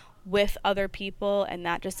now with other people, and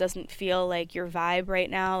that just doesn't feel like your vibe right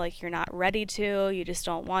now, like you're not ready to, you just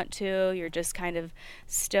don't want to, you're just kind of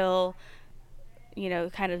still,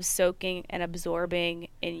 kind of soaking and absorbing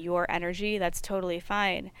in your energy, that's totally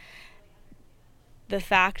fine. The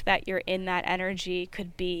fact that you're in that energy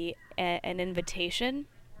could be an invitation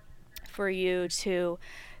for you to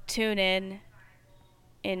tune in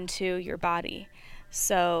into your body.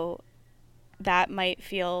 So that might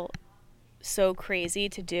feel so crazy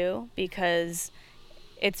to do, because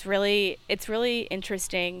it's really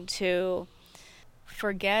interesting to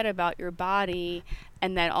forget about your body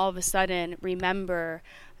and then all of a sudden remember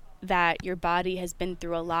that your body has been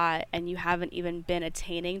through a lot and you haven't even been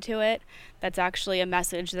attaining to it. That's actually a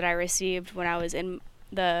message that I received when I was in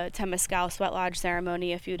the Temescal Sweat Lodge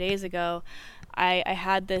ceremony a few days ago. I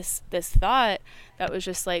had this thought that was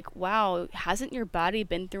just like, wow, hasn't your body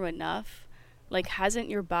been through enough? Like, hasn't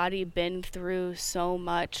your body been through so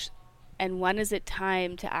much? And when is it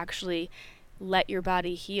time to actually let your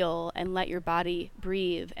body heal, and let your body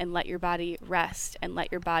breathe, and let your body rest, and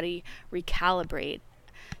let your body recalibrate?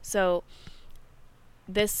 So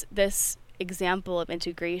this example of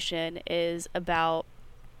integration is about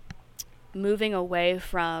moving away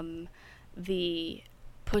from the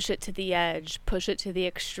push it to the edge, push it to the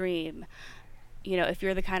extreme. If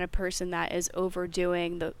you're the kind of person that is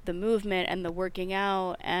overdoing the movement and the working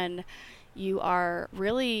out, and you are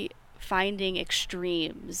really finding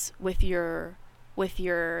extremes with the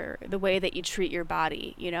way that you treat your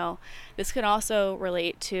body, this can also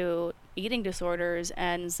relate to eating disorders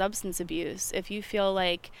and substance abuse. If you feel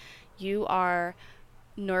like you are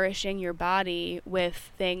nourishing your body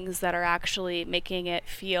with things that are actually making it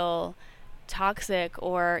feel toxic,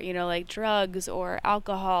 or like drugs or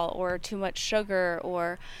alcohol or too much sugar,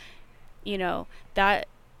 or that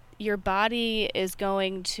your body is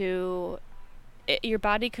going to, your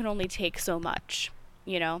body can only take so much,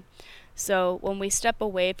 you know? So when we step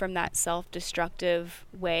away from that self-destructive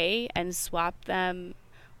way and swap them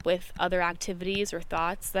with other activities or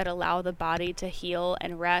thoughts that allow the body to heal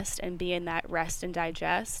and rest and be in that rest and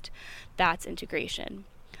digest, that's integration.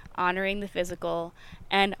 Honoring the physical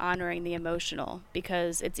and honoring the emotional,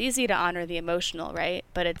 because it's easy to honor the emotional, right?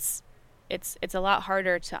 But it's a lot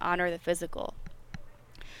harder to honor the physical.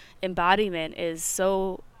 Embodiment is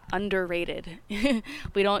so underrated.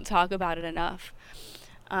 We don't talk about it enough.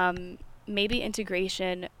 Maybe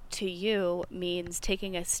integration to you means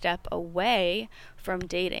taking a step away from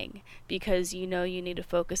dating because you know you need to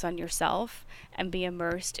focus on yourself and be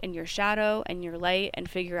immersed in your shadow and your light and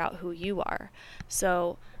figure out who you are.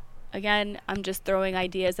 So again, I'm just throwing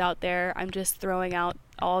ideas out there. I'm just throwing out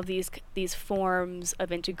all of these forms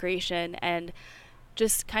of integration, and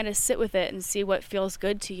just kind of sit with it and see what feels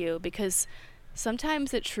good to you, because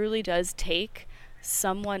sometimes it truly does take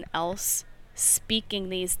someone else speaking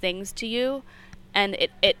these things to you and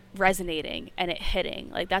it resonating and it hitting.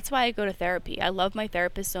 Like, that's why I go to therapy. I love my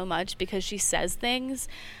therapist so much because she says things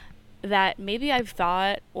that maybe I've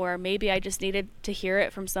thought, or maybe I just needed to hear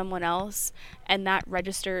it from someone else, and that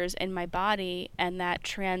registers in my body and that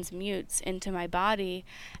transmutes into my body.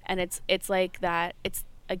 And it's like that. It's,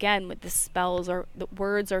 again, with the spells, or the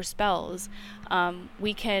words or spells,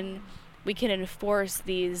 we can enforce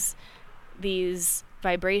these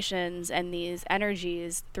vibrations and these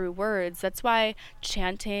energies through words. That's why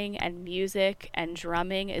chanting and music and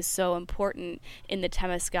drumming is so important in the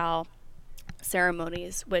Temescal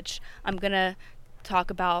ceremonies, which I'm going to talk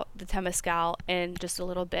about the Temescal in just a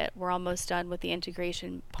little bit. We're almost done with the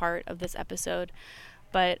integration part of this episode.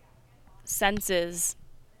 But senses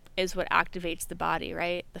is what activates the body,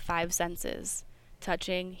 right? The 5 senses: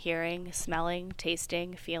 touching, hearing, smelling,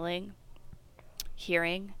 tasting, feeling,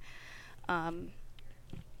 hearing.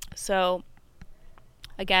 So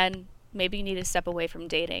again, maybe you need to step away from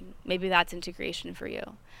dating. Maybe that's integration for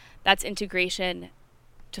you. That's integration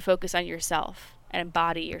to focus on yourself and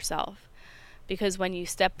embody yourself. Because when you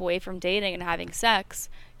step away from dating and having sex,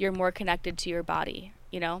 you're more connected to your body,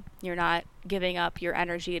 you know? You're not giving up your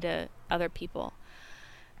energy to other people.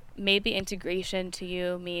 Maybe integration to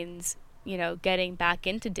you means, you know, getting back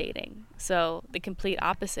into dating. So the complete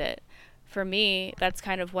opposite. For me, that's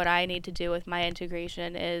kind of what I need to do with my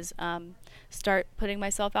integration is start putting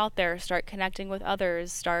myself out there, start connecting with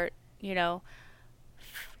others, start, you know,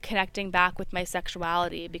 connecting back with my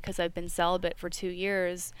sexuality, because I've been celibate for 2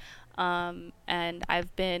 years, and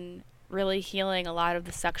I've been really healing a lot of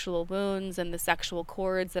the sexual wounds and the sexual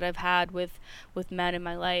cords that I've had with men in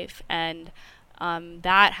my life, and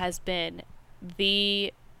that has been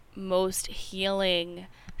the most healing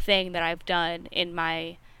thing that I've done in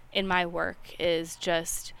my work, is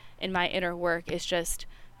just in my inner work, is just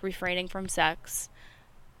refraining from sex,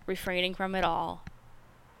 refraining from it all,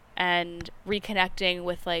 and reconnecting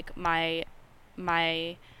with like my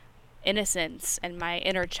innocence and my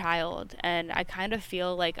inner child. And I kind of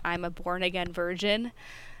feel like I'm a born again virgin.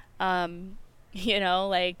 You know,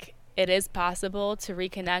 like, it is possible to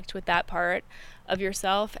reconnect with that part of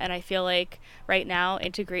yourself. And I feel like right now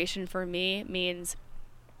integration for me means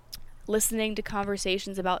listening to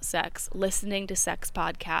conversations about sex, listening to sex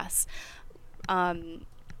podcasts,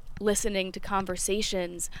 listening to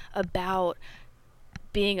conversations about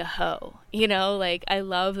being a hoe. You know, like, I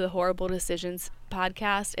love the Horrible Decisions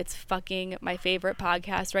podcast. It's fucking my favorite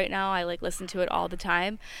podcast right now. I like listen to it all the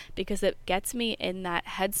time because it gets me in that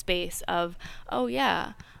headspace of, oh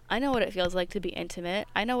yeah, I know what it feels like to be intimate.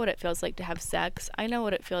 I know what it feels like to have sex. I know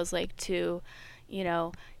what it feels like to, you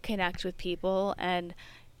know, connect with people. And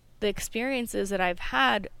the experiences that I've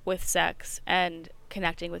had with sex and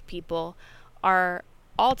connecting with people are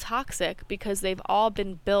all toxic because they've all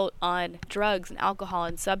been built on drugs and alcohol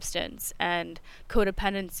and substance and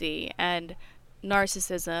codependency and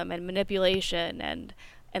narcissism and manipulation and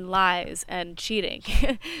lies and cheating.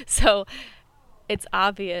 So it's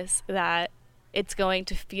obvious that it's going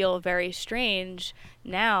to feel very strange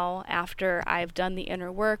now after I've done the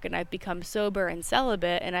inner work and I've become sober and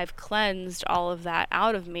celibate and I've cleansed all of that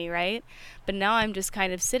out of me, right? But now I'm just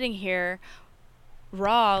kind of sitting here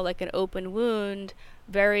raw, like an open wound,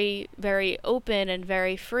 very, very open and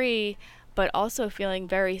very free, but also feeling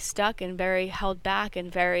very stuck and very held back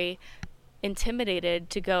and very intimidated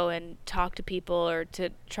to go and talk to people or to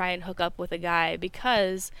try and hook up with a guy,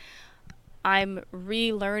 because I'm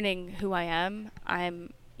relearning who I am.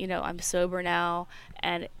 I'm, I'm sober now,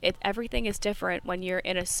 and everything is different when you're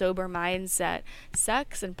in a sober mindset.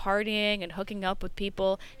 Sex and partying and hooking up with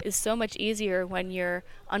people is so much easier when you're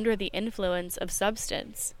under the influence of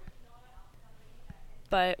substance.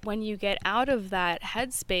 But when you get out of that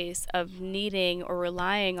headspace of needing or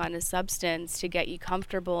relying on a substance to get you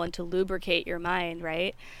comfortable and to lubricate your mind,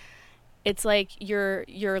 right? It's like you're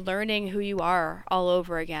learning who you are all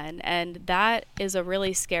over again. And that is a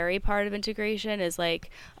really scary part of integration, is like,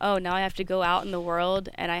 oh, now I have to go out in the world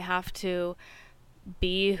and I have to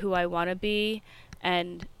be who I want to be.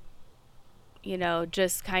 And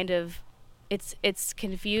just kind of, it's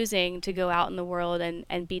confusing to go out in the world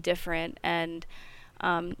and be different, and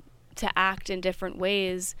to act in different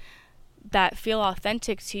ways that feel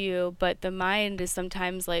authentic to you, but the mind is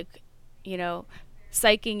sometimes like,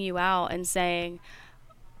 psyching you out and saying,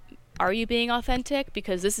 are you being authentic?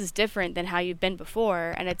 Because this is different than how you've been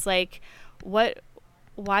before. And it's like,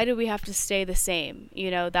 why do we have to stay the same?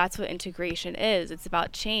 That's what integration is. It's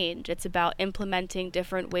about change. It's about implementing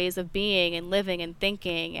different ways of being and living and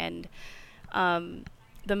thinking. And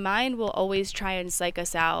the mind will always try and psych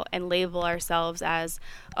us out and label ourselves as,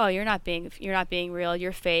 oh, you're not being real,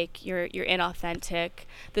 you're fake, you're inauthentic,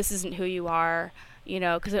 this isn't who you are,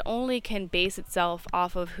 because it only can base itself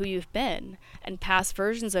off of who you've been and past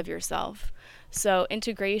versions of yourself. So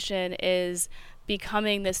integration is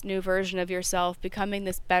becoming this new version of yourself, becoming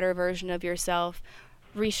this better version of yourself,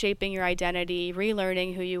 reshaping your identity,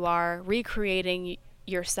 relearning who you are, recreating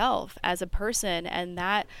yourself as a person. And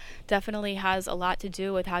that definitely has a lot to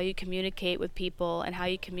do with how you communicate with people and how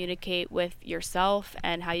you communicate with yourself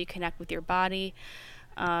and how you connect with your body.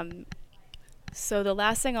 So the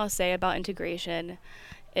last thing I'll say about integration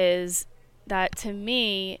is that, to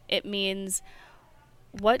me, it means,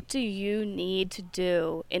 what do you need to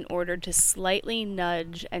do in order to slightly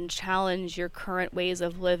nudge and challenge your current ways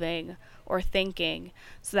of living or thinking,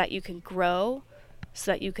 so that you can grow,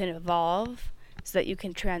 so that you can evolve, so that you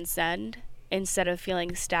can transcend, instead of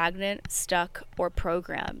feeling stagnant, stuck, or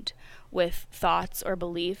programmed with thoughts or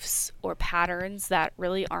beliefs or patterns that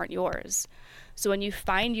really aren't yours. So when you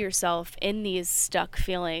find yourself in these stuck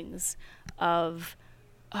feelings of,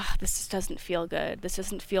 oh, this just doesn't feel good, this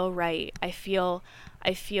doesn't feel right, I feel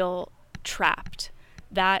trapped,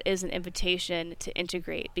 that is an invitation to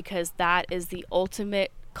integrate, because that is the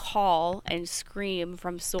ultimate call and scream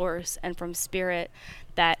from source and from spirit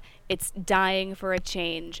that it's dying for a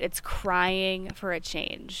change, it's crying for a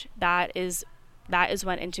change. That is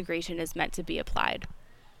when integration is meant to be applied.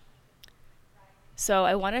 So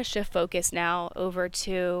I want to shift focus now over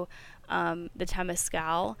to the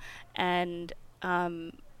Temescal, and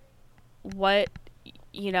what,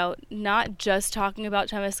 not just talking about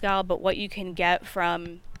Temescal, but what you can get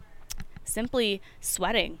from simply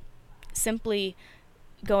sweating, simply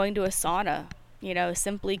going to a sauna,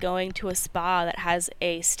 simply going to a spa that has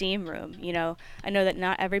a steam room. I know that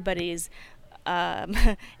not everybody's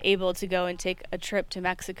able to go and take a trip to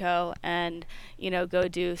Mexico and, go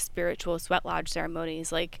do spiritual sweat lodge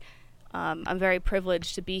ceremonies. Like, I'm very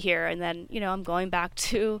privileged to be here, and then, I'm going back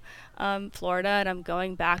to Florida, and I'm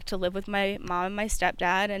going back to live with my mom and my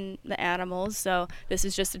stepdad and the animals. So this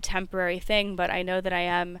is just a temporary thing, but I know that I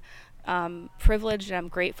am privileged, and I'm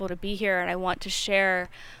grateful to be here, and I want to share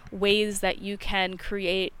ways that you can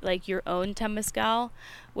create like your own Temescal,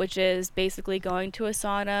 which is basically going to a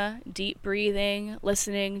sauna, deep breathing,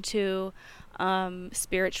 listening to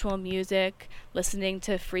spiritual music, listening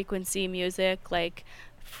to frequency music like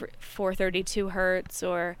 432 hertz,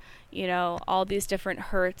 or all these different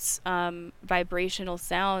hertz vibrational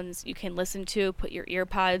sounds you can listen to, put your ear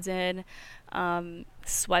pods in,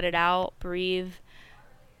 sweat it out, breathe.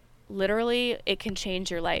 Literally, it can change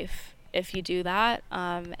your life if you do that,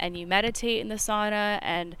 and you meditate in the sauna.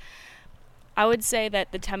 And I would say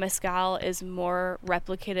that the Temescal is more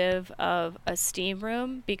replicative of a steam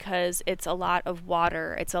room, because it's a lot of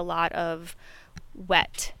water, it's a lot of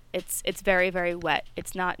wet. It's very, very wet.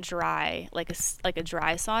 It's not dry like a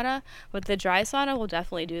dry sauna, but the dry sauna will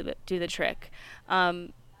definitely do the trick.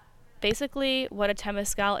 Basically, what a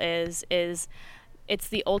Temescal is it's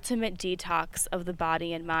the ultimate detox of the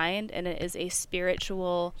body and mind, and it is a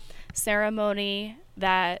spiritual ceremony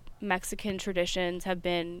that Mexican traditions have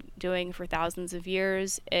been doing for thousands of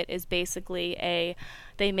years. It is basically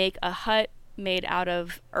they make a hut made out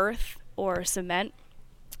of earth or cement.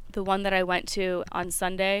 The one that I went to on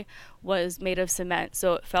Sunday was made of cement,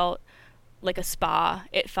 so it felt like a spa.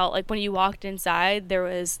 It felt like when you walked inside, there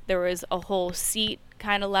was a whole seat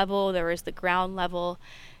kind of level, there was the ground level.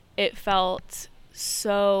 It felt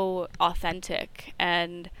so authentic,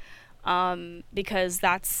 and because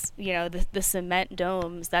that's, the cement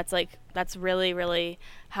domes, that's really, really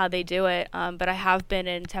how they do it. But I have been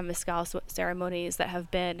in Temescal ceremonies that have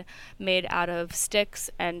been made out of sticks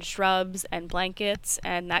and shrubs and blankets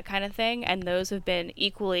and that kind of thing, and those have been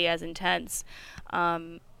equally as intense.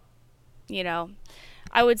 You know,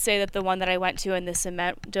 I would say that the one that I went to in the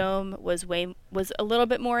cement dome was a little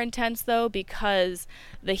bit more intense, though, because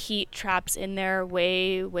the heat traps in there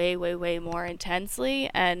way, way, way, way more intensely,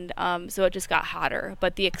 and so it just got hotter.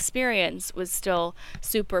 But the experience was still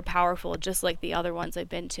super powerful, just like the other ones I've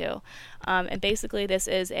been to. And basically, this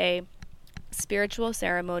is a spiritual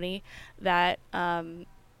ceremony that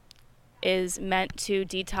is meant to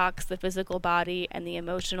detox the physical body and the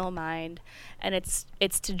emotional mind, and it's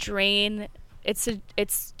to drain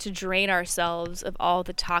ourselves of all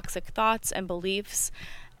the toxic thoughts and beliefs,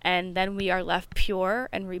 and then we are left pure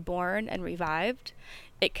and reborn and revived.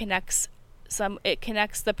 It connects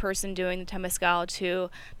the person doing the Temescal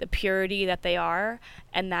to the purity that they are,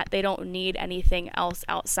 and that they don't need anything else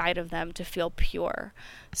outside of them to feel pure.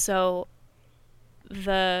 So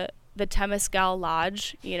the Temescal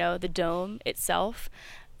Lodge, the dome itself,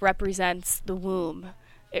 represents the womb.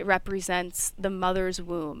 It represents the mother's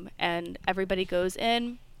womb, and everybody goes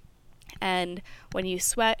in, and when you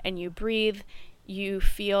sweat and you breathe, you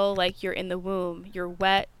feel like you're in the womb. You're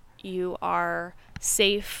wet, you are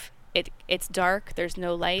safe, it's dark, there's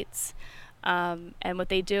no lights. And what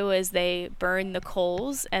they do is they burn the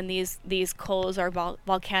coals, and these coals are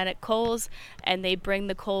volcanic coals, and they bring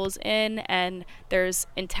the coals in, and there's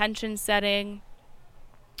intention setting.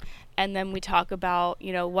 And then we talk about,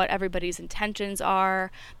 what everybody's intentions are.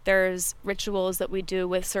 There's rituals that we do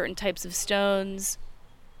with certain types of stones.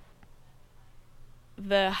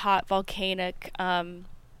 The hot volcanic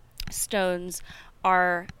stones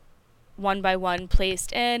are one by one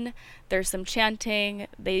placed in. There's some chanting.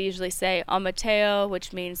 They usually say Amateo,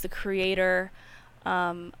 which means the creator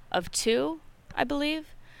of two, I believe.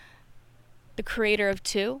 The creator of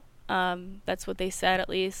two. That's what they said, at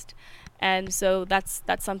least. And so that's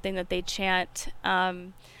something that they chant.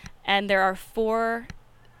 And there are 4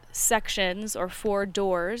 sections or 4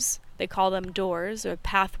 doors. They call them doors or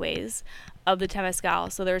pathways of the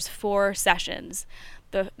Temescal. So there's 4 sessions.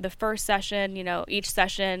 The first session, each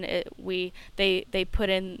session they put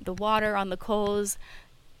in the water on the coals.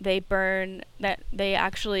 They burn that. They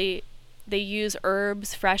use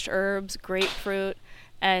herbs, fresh herbs, grapefruit,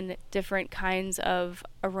 and different kinds of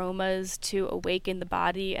aromas to awaken the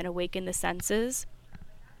body and awaken the senses.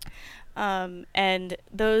 And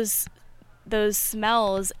those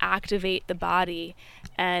smells activate the body.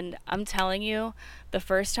 And I'm telling you, the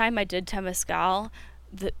first time I did Temescal,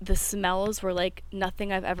 the smells were like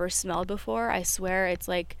nothing I've ever smelled before. I swear, it's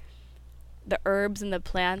like the herbs and the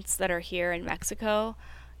plants that are here in Mexico,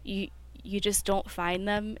 you just don't find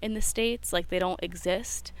them in the States. Like, they don't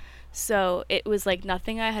exist. So it was like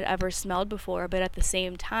nothing I had ever smelled before, but at the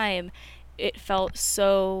same time, it felt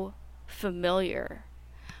so familiar.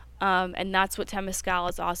 And that's what Temescal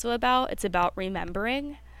is also about. It's about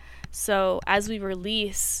remembering. So as we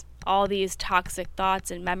release all these toxic thoughts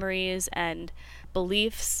and memories and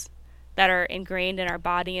beliefs that are ingrained in our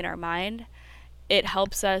body and our mind, it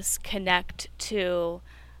helps us connect to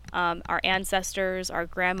our ancestors, our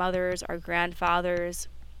grandmothers, our grandfathers,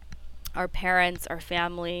 our parents, our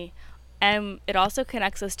family, and it also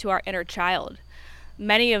connects us to our inner child.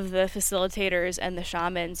 Many of the facilitators and the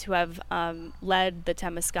shamans who have led the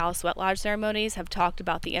Temescal Sweat Lodge ceremonies have talked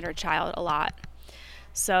about the inner child a lot.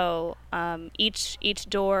 So each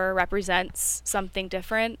door represents something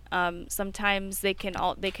different. Sometimes they can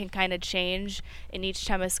kind of change in each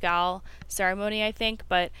Temescal ceremony, I think,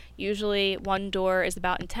 but usually one door is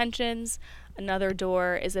about intentions. Another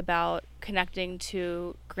door is about connecting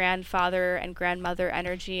to grandfather and grandmother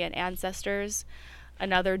energy and ancestors.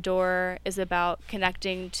 Another door is about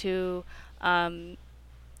connecting to, I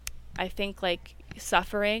think, like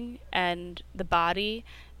suffering and the body.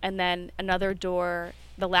 And then another door,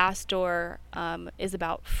 the last door, is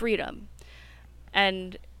about freedom.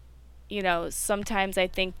 And, sometimes I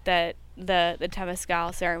think that the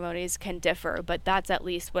Temescal ceremonies can differ, but that's at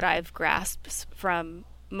least what I've grasped from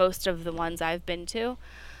most of the ones I've been to.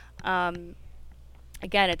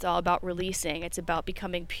 Again, it's all about releasing. It's about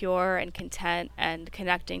becoming pure and content and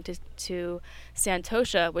connecting to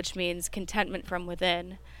Santosha, which means contentment from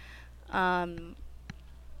within.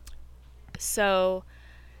 So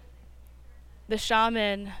the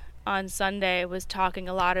shaman on Sunday was talking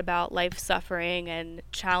a lot about life suffering and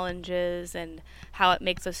challenges and how it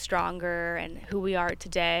makes us stronger and who we are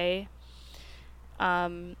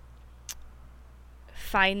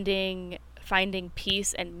finding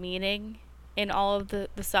peace and meaning in all of the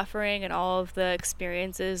suffering and all of the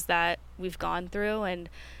experiences that we've gone through, and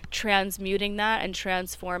transmuting that and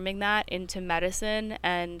transforming that into medicine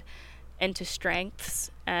and into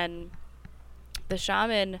strengths. And the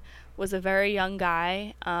shaman was a very young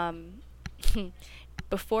guy.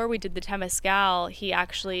 Before we did the Temescal, he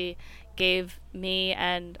actually gave me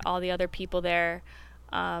and all the other people there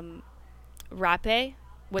rape,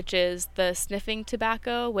 which is the sniffing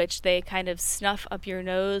tobacco, which they kind of snuff up your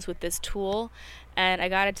nose with this tool. And I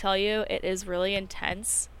gotta tell you, it is really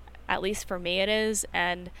intense. At least for me it is.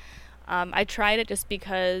 And I tried it just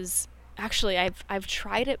because, actually I've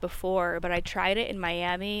tried it before, but I tried it in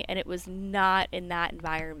Miami and it was not in that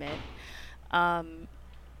environment.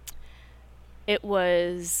 It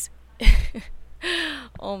was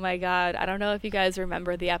oh my god, I don't know if you guys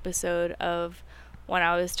remember the episode of when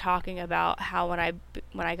I was talking about how when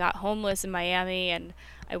I got homeless in Miami and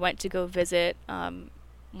I went to go visit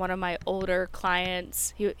one of my older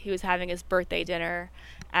clients. He was having his birthday dinner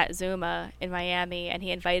at Zuma in Miami, and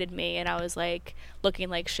he invited me, and I was like looking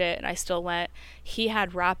like shit, and I still went. He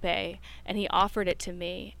had rape and he offered it to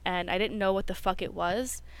me, and I didn't know what the fuck it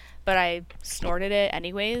was, but I snorted it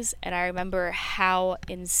anyways. And I remember how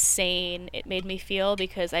insane it made me feel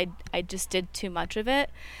because I just did too much of it,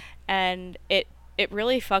 and it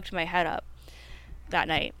really fucked my head up that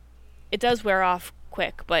night. It does wear off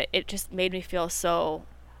quick, but it just made me feel so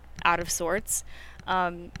out of sorts.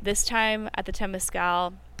 This time at the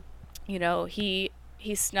Temescal, you know, he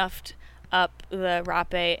snuffed up the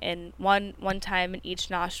rape in one time in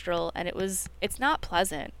each nostril, and it's not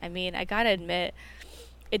pleasant. I mean, I gotta admit,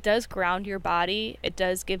 it does ground your body. It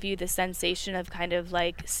does give you the sensation of kind of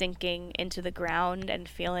like sinking into the ground and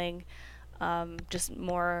feeling just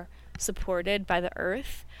more supported by the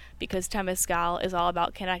earth, because Temescal is all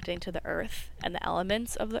about connecting to the earth and the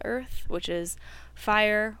elements of the earth, which is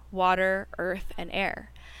fire, water, earth, and air.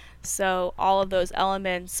 So all of those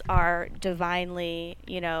elements are divinely,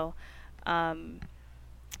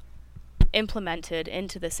 implemented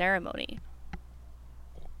into the ceremony.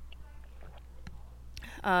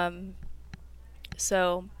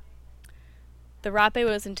 So the rape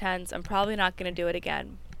was intense. I'm probably not going to do it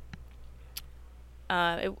again.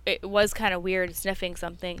 It was kind of weird sniffing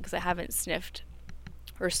something because I haven't sniffed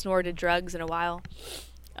or snorted drugs in a while.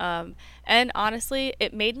 And honestly,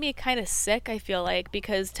 it made me kind of sick, I feel like,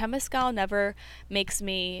 because Temescal never makes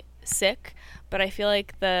me sick, but I feel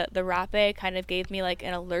like the rape kind of gave me like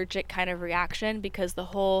an allergic kind of reaction, because the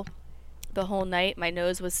whole night my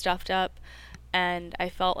nose was stuffed up and I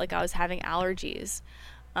felt like I was having allergies.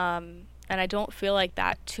 And I don't feel like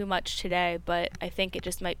that too much today, but I think it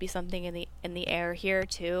just might be something in the air here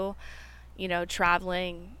too. You know,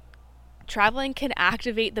 traveling can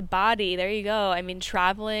activate the body. There you go. I mean,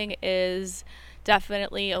 traveling is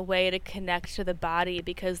definitely a way to connect to the body,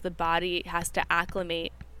 because the body has to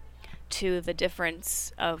acclimate to the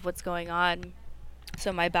difference of what's going on.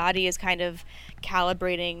 So my body is kind of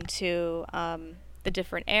calibrating to the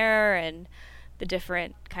different air and the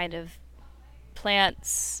different kind of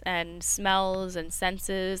plants and smells and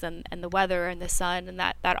senses and the weather and the sun, and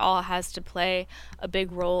that all has to play a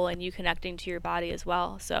big role in you connecting to your body as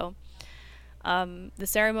well. So the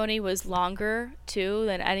ceremony was longer too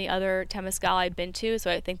than any other Temescal I'd been to, so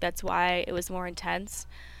I think that's why it was more intense.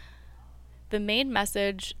 The main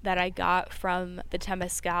message that I got from the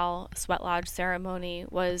Temescal Sweat Lodge ceremony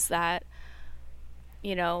was that,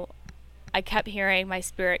 I kept hearing my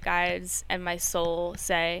spirit guides and my soul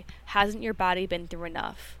say, hasn't your body been through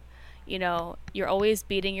enough? You're always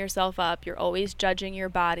beating yourself up. You're always judging your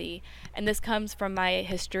body. And this comes from my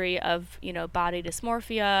history of, body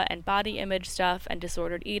dysmorphia and body image stuff and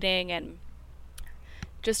disordered eating and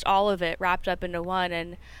just all of it wrapped up into one.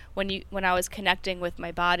 And when I was connecting with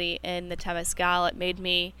my body in the Temescal,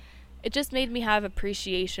 it just made me have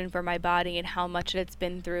appreciation for my body and how much it's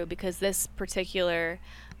been through, because this particular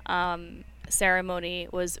ceremony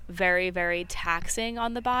was very, very taxing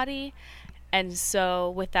on the body. And so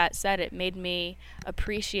with that said, it made me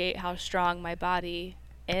appreciate how strong my body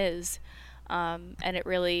is. And it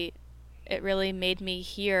really made me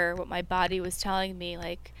hear what my body was telling me.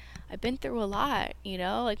 Like, I've been through a lot,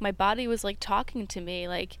 like my body was like talking to me,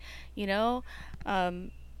 like,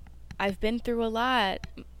 I've been through a lot.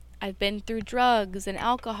 I've been through drugs and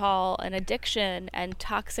alcohol and addiction and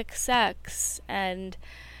toxic sex and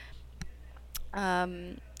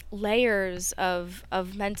layers of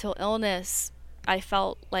mental illness. I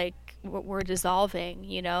felt like were dissolving,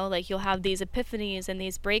 like you'll have these epiphanies and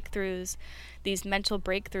these breakthroughs, these mental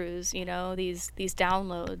breakthroughs, these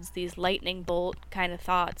downloads, these lightning bolt kind of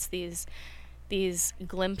thoughts, these these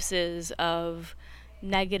glimpses of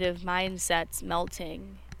negative mindsets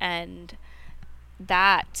melting, and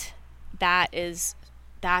that's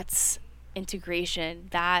integration.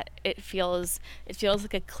 That it feels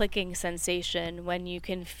like a clicking sensation when you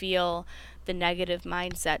can feel the negative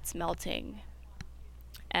mindsets melting,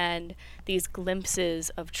 and these glimpses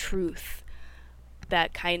of truth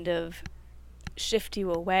that kind of shift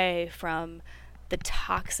you away from the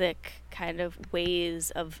toxic kind of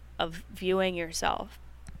ways of viewing yourself.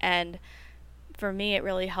 And for me, it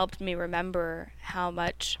really helped me remember how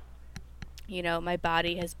much, my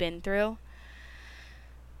body has been through.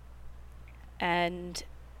 And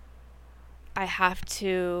I have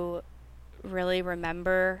to really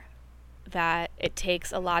remember that it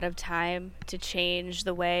takes a lot of time to change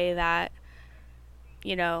the way that,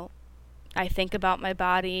 I think about my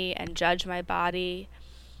body and judge my body.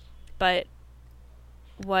 But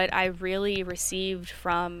what I really received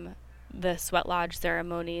from the sweat lodge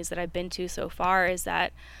ceremonies that I've been to so far is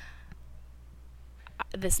that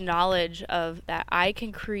this knowledge of that I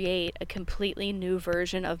can create a completely new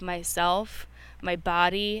version of myself, my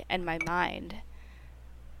body, and my mind.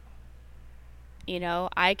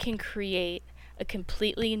 I can create a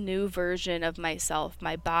completely new version of myself,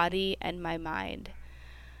 my body, and my mind.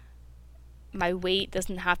 My weight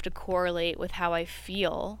doesn't have to correlate with how I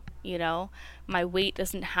feel, My weight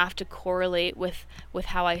doesn't have to correlate with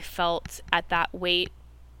how I felt at that weight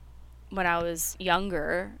when I was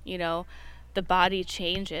younger, The body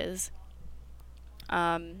changes.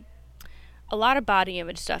 A lot of body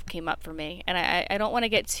image stuff came up for me, and I don't want to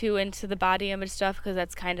get too into the body image stuff because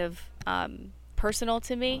that's kind of personal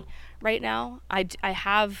to me right now. I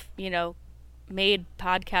have, made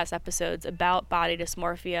podcast episodes about body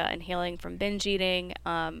dysmorphia and healing from binge eating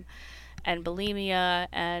and bulimia,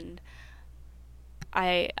 and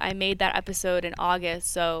I made that episode in August,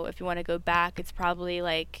 so if you want to go back, it's probably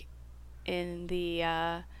like in the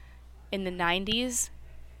 90s.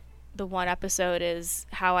 The one episode is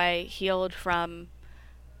how I healed from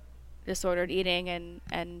disordered eating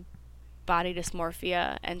and body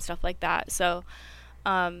dysmorphia and stuff like that. So,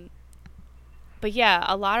 but yeah,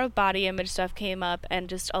 a lot of body image stuff came up, and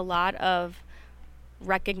just a lot of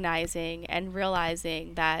recognizing and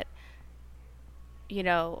realizing that,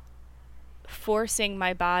 forcing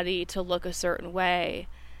my body to look a certain way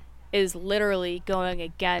is literally going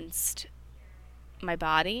against my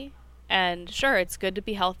body. And sure, it's good to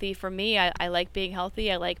be healthy. For me, I like being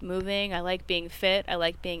healthy. I like moving. I like being fit. I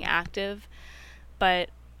like being active. But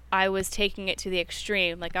I was taking it to the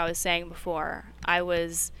extreme, like I was saying before. I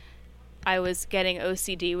was getting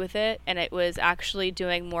OCD with it, and it was actually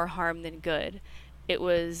doing more harm than good. It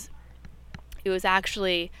was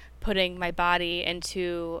actually putting my body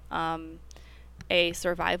into a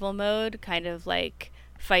survival mode, kind of like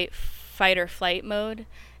fight or flight mode.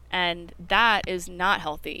 And that is not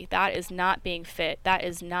healthy. That is not being fit. That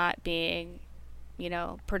is not being,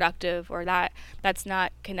 productive, or that's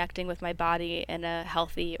not connecting with my body in a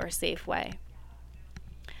healthy or safe way.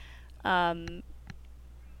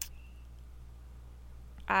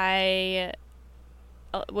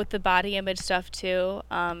 With the body image stuff too,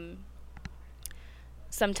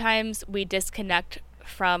 sometimes we disconnect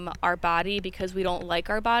from our body because we don't like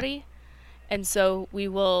our body. And so we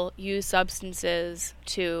will use substances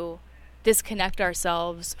to disconnect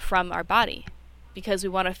ourselves from our body because we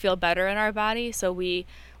want to feel better in our body,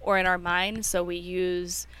 or in our mind. So we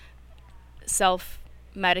use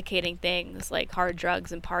self-medicating things like hard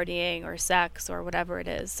drugs and partying or sex or whatever it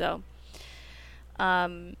is. So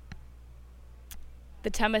the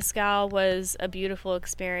Temescal was a beautiful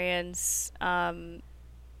experience.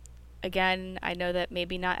 Again, I know that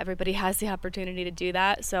maybe not everybody has the opportunity to do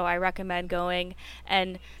that, so I recommend going.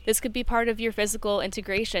 And this could be part of your physical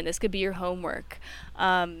integration. This could be your homework.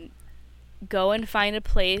 Go and find a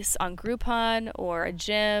place on Groupon or a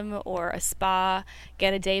gym or a spa.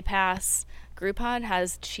 Get a day pass. Groupon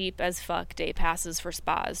has cheap as fuck day passes for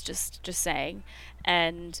spas, just saying.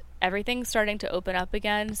 And everything's starting to open up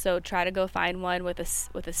again, so try to go find one with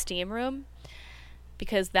a steam room,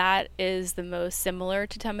 because that is the most similar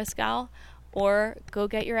to Temescal. Or go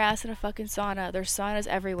get your ass in a fucking sauna. There's saunas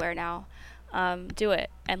everywhere now. Do it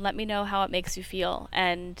and let me know how it makes you feel,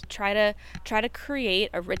 and try to create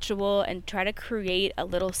a ritual and try to create a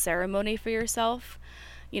little ceremony for yourself.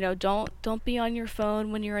 Don't be on your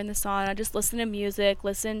phone when you're in the sauna. Just listen to music,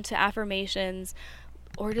 listen to affirmations,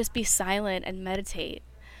 or just be silent and meditate.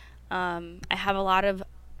 I have a lot of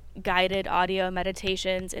guided audio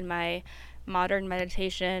meditations in my modern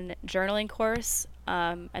meditation journaling course,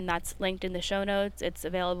 and that's linked in the show notes. It's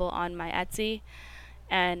available on my Etsy,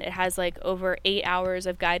 and it has like over 8 hours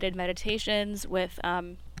of guided meditations with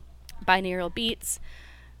binaural beats,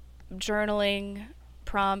 journaling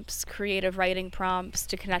prompts, creative writing prompts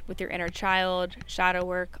to connect with your inner child, shadow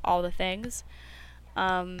work, all the things.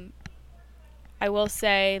 I will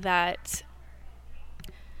say that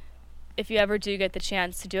if you ever do get the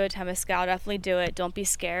chance to do a Temescal, definitely do it. Don't be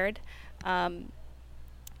scared.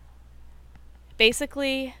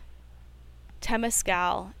 Basically,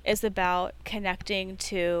 Temescal is about connecting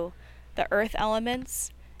to the earth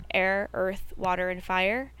elements, air, earth, water, and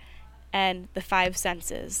fire, and the 5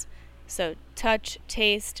 senses. So touch,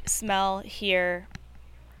 taste, smell, hear,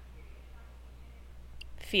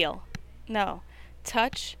 feel. No.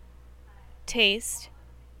 Touch, taste,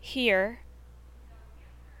 hear,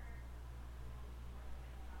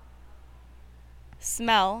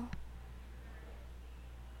 smell.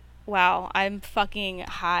 Wow, I'm fucking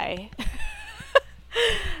high.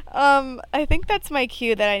 I think that's my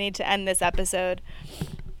cue that I need to end this episode.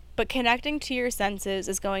 But connecting to your senses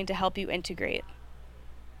is going to help you integrate.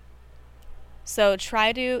 So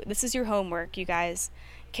this is your homework, you guys.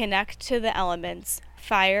 Connect to the elements,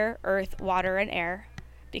 fire, earth, water, and air,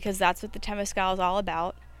 because that's what the Temescal is all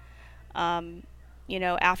about.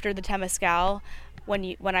 After the Temescal,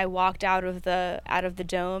 when I walked out of the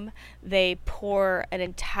dome, they pour an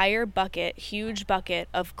entire huge bucket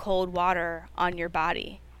of cold water on your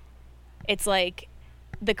body. It's like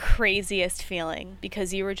the craziest feeling,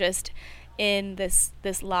 because you were just in this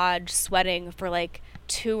lodge sweating for like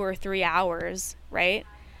 2 or 3 hours, right?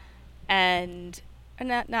 And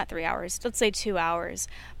not 3 hours, let's say 2 hours.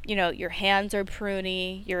 Your hands are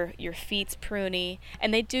pruny, your feet's pruny,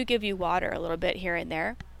 and they do give you water a little bit here and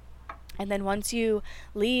there. And then once you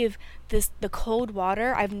leave the cold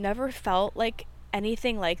water, I've never felt like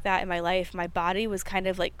anything like that in my life. My body was kind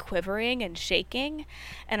of like quivering and shaking,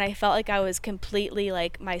 and I felt like I was completely,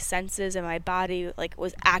 like, my senses and my body like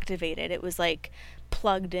was activated. It was like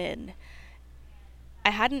plugged in. I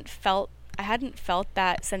hadn't felt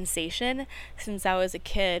that sensation since I was a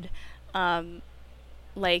kid,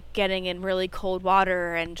 like getting in really cold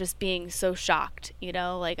water and just being so shocked,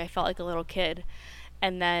 like I felt like a little kid.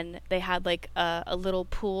 And then they had like a little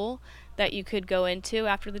pool that you could go into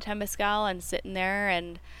after the Temescal and sit in there,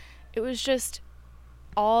 and it was just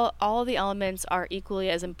all the elements are equally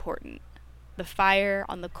as important. The fire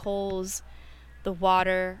on the coals, the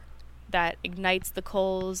water that ignites the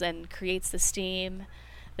coals and creates the steam,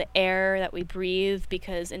 the air that we breathe,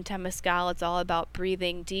 because in Temescal it's all about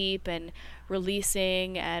breathing deep and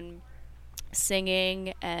releasing and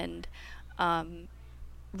singing and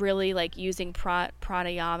really like using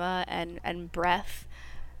pranayama and breath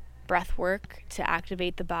work to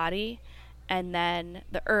activate the body. And then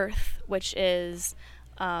the earth, which is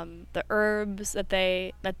the herbs that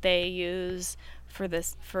they use for the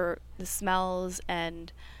smells,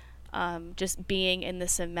 and just being in the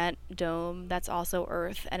cement dome, that's also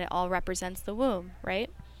earth, and it all represents the womb, right?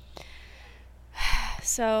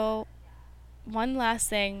 So one last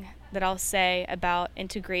thing that I'll say about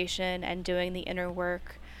integration and doing the inner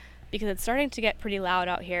work, because it's starting to get pretty loud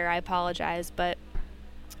out here, I apologize, but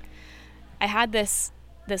I had this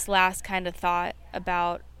last kind of thought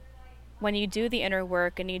about when you do the inner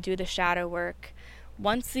work and you do the shadow work,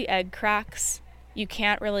 once the egg cracks, you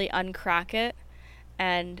can't really uncrack it.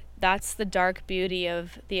 And that's the dark beauty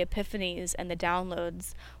of the epiphanies and the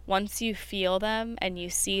downloads. Once you feel them and you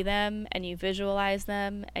see them and you visualize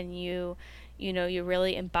them and you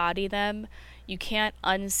really embody them, you can't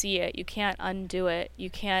unsee it, you can't undo it, you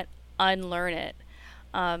can't unlearn it.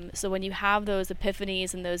 So when you have those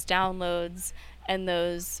epiphanies and those downloads and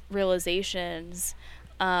those realizations,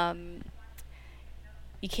 you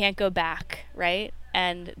can't go back, right?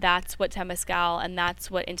 And that's what Temescal and that's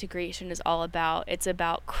what integration is all about. It's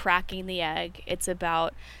about cracking the egg. It's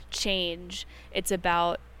about change. It's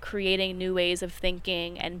about creating new ways of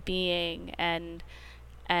thinking and being and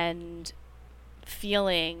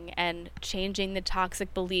feeling and changing the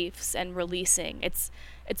toxic beliefs and releasing. It's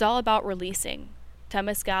all about releasing.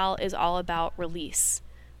 Temescal is all about releasing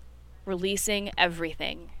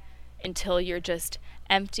everything until you're just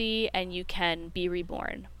empty and you can be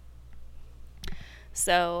reborn.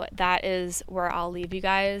 So that is where I'll leave you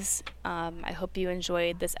guys. I hope you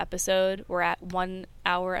enjoyed this episode. We're at 1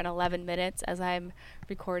 hour and 11 minutes as I'm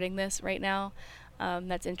recording this right now.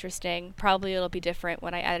 That's interesting. Probably it'll be different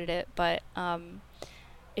when I edit it, but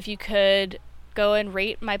if you could go and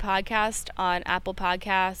rate my podcast on Apple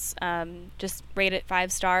Podcasts, just rate it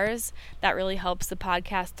 5 stars. That really helps the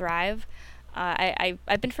podcast thrive.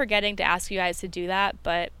 I've been forgetting to ask you guys to do that,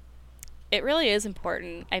 but it really is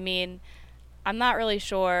important. I mean, I'm not really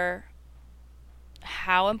sure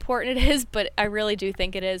how important it is, but I really do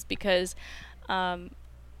think it is, because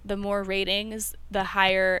the more ratings, the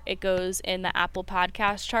higher it goes in the Apple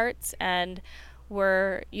Podcast charts. And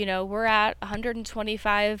we're at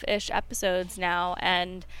 125-ish episodes now,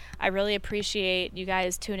 and I really appreciate you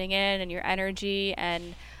guys tuning in and your energy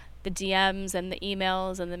and the DMs and the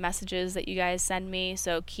emails and the messages that you guys send me.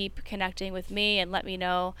 So keep connecting with me and let me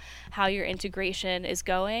know how your integration is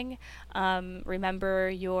going. Remember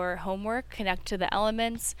your homework: connect to the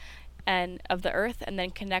elements and of the earth, and then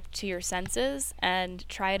connect to your senses, and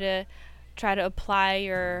try to apply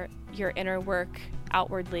your inner work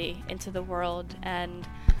outwardly into the world. And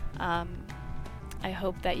I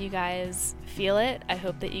hope that you guys feel it. I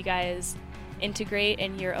hope that you guys integrate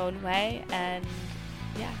in your own way, and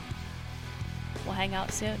yeah, we'll hang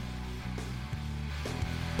out soon.